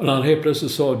 Och när han helt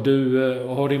plötsligt sa, du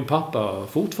har din pappa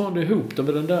fortfarande ihop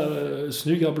med den där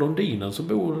snygga blondinen som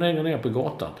bor längre ner på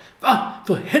gatan. Va?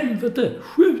 För helvete!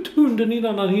 Skjut hunden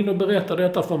innan han hinner berätta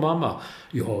detta för mamma.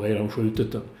 Jag har redan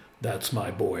skjutit den. That's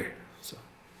my boy. Så.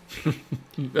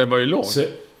 Den var ju lång. Så,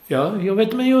 ja, jag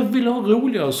vet, men jag vill ha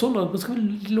roliga och sådana. Man ska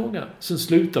vara långa. Sen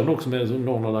slutar han också med, som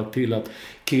någon har lagt till, att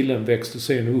killen växte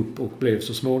sen upp och blev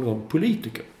så småningom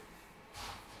politiker.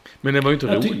 Men det var ju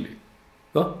inte rolig.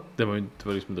 Va? Det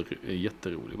var liksom inte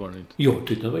jätterolig, var det inte? Jag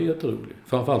tyckte det var jätterolig.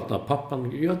 Framförallt när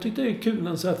pappan... Jag tyckte det är kul när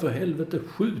han säger, för helvete,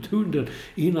 skjut hunden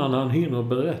innan han hinner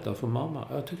berätta för mamma.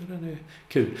 Jag tycker den är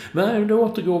kul. Men då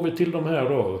återgår vi till de här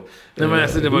då. Nej, men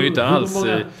alltså, det var ju inte alls...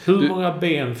 Hur många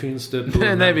ben finns det på...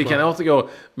 Nej, vi kan återgå.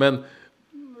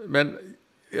 Men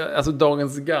alltså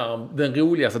dagens garv, den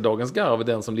roligaste dagens garv är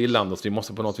den som Lill-Anders. Vi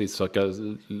måste på något vis försöka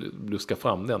luska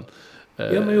fram den. Ja,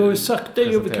 men jag har ju sagt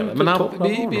det. Vi kan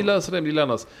inte vi löser den,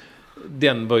 Lill-Anders.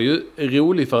 Den var ju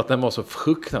rolig för att den var så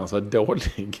fruktansvärt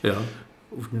dålig. Ja.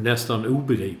 Och nästan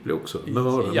obegriplig också. Men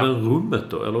vad var det? Ja. Men rummet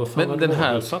då? Eller vad fan men den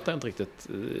här fattar jag inte riktigt.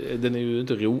 Den är ju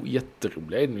inte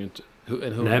jätterolig. Den är ju inte,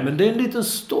 nej, men det är en liten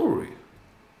story.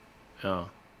 Ja.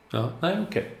 Ja, nej,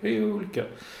 okej. Vi är olika.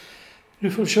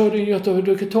 Du får köra din Göteborg.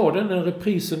 Du kan ta den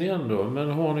reprisen igen då. Men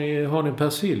har ni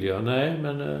persilja? Nej,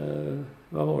 men...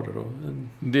 vad var det då?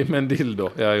 Det är en dildo.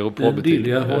 En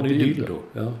dildo, har ni dildo?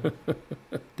 Ja.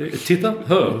 Titta,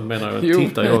 hör menar jag.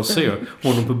 Titta, jag ser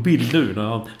honom på bild nu när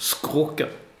han skrockar.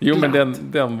 Jo, men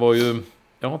den var ju...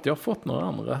 Jag har inte fått några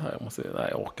andra här.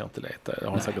 Jag orkar inte leta. Jag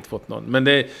har säkert fått någon. Men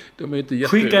de är ju inte jätte...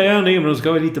 Skicka gärna in, men de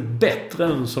ska vara lite bättre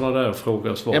än sådana där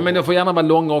frågor och svar. Ja, men de får gärna vara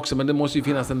långa också. Men det måste ju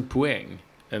finnas en poäng.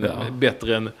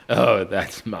 Bättre än... Oh,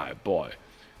 that's my boy.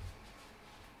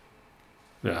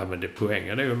 Ja, men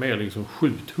poängen är ju mer liksom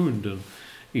skjut hunden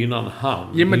innan han...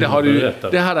 Ja, men det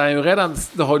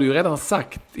har du ju redan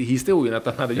sagt i historien att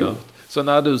han hade gjort. Så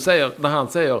när han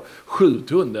säger skjut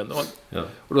hunden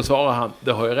och då svarar han,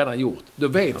 det har jag redan gjort. Då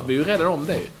vet vi ju redan om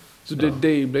det. Så det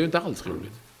blir ju inte alls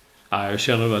roligt. Ja, jag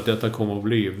känner att detta kommer att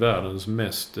bli världens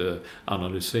mest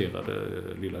analyserade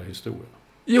lilla historia.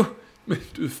 Jo, men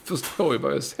du förstår ju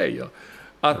vad jag säger.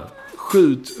 Att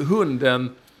skjut hunden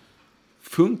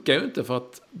funkar ju inte för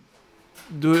att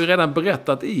du har ju redan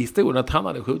berättat i historien att han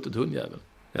hade skjutit hundjäveln.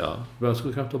 Ja, men jag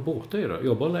skulle kanske ta bort det då.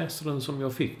 Jag bara läste den som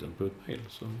jag fick den på ett mejl.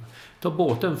 Ta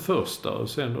bort den första och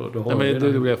sen då har men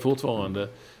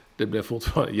det blir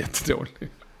fortfarande jättedåligt.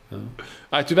 Ja.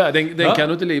 Nej, tyvärr, den kan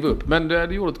du inte liva upp. Men du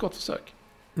gjorde ett gott försök.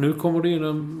 Nu kommer det in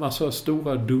en massa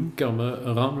stora dunkar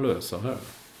med Ramlösa här.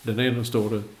 Den ena står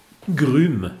det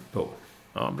grym på.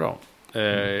 Ja, bra.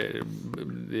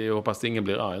 Jag hoppas ingen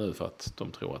blir arg nu för att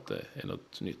de tror att det är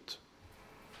något nytt.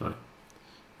 Nej.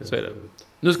 Så är det.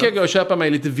 Nu ska jag gå och köpa mig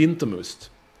lite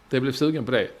vintermust. Det blev sugen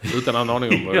på det. Utan en aning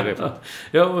om vad det är för.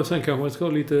 Ja, och sen kanske jag ska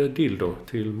ha lite dildo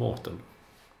till maten.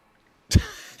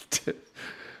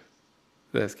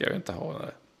 Det ska jag inte ha.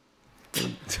 Nej.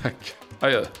 Tack.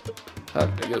 Adjö.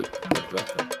 Herregud.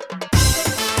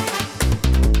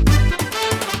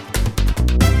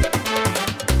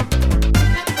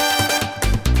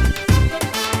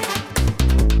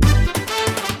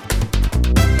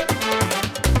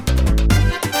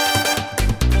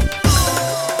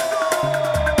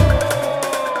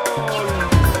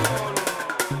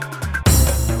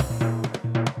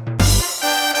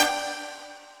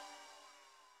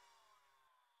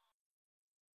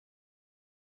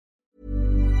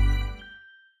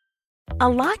 A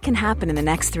lot can happen in the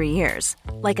next 3 years.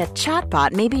 Like a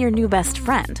chatbot may be your new best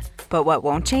friend. But what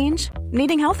won't change?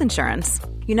 Needing health insurance.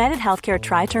 United Healthcare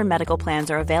Tri-Term Medical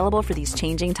Plans are available for these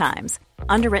changing times.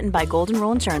 Underwritten by Golden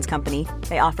Rule Insurance Company,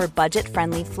 they offer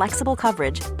budget-friendly, flexible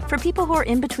coverage for people who are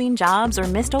in between jobs or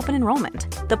missed open enrollment.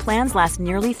 The plans last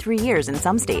nearly 3 years in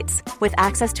some states, with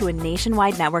access to a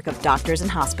nationwide network of doctors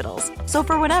and hospitals. So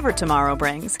for whatever tomorrow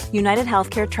brings, United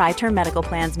Healthcare Tri-Term Medical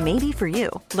Plans may be for you.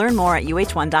 Learn more at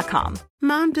uh1.com.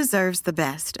 Mom deserves the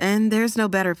best, and there's no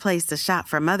better place to shop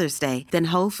for Mother's Day than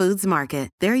Whole Foods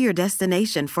Market. They're your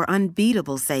destination for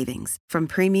unbeatable savings, from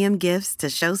premium gifts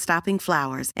to show-stopping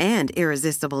flowers and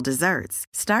irresistible desserts.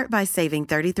 Start by saving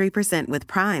 33% with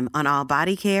Prime on all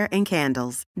body care and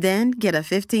candles. Then get a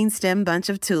 15-stem bunch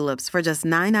of tulips for just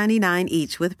 $9.99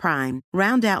 each with Prime.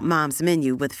 Round out Mom's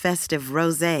menu with festive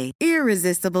rosé,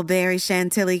 irresistible berry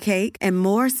chantilly cake, and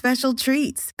more special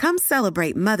treats. Come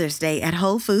celebrate Mother's Day at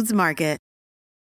Whole Foods Market.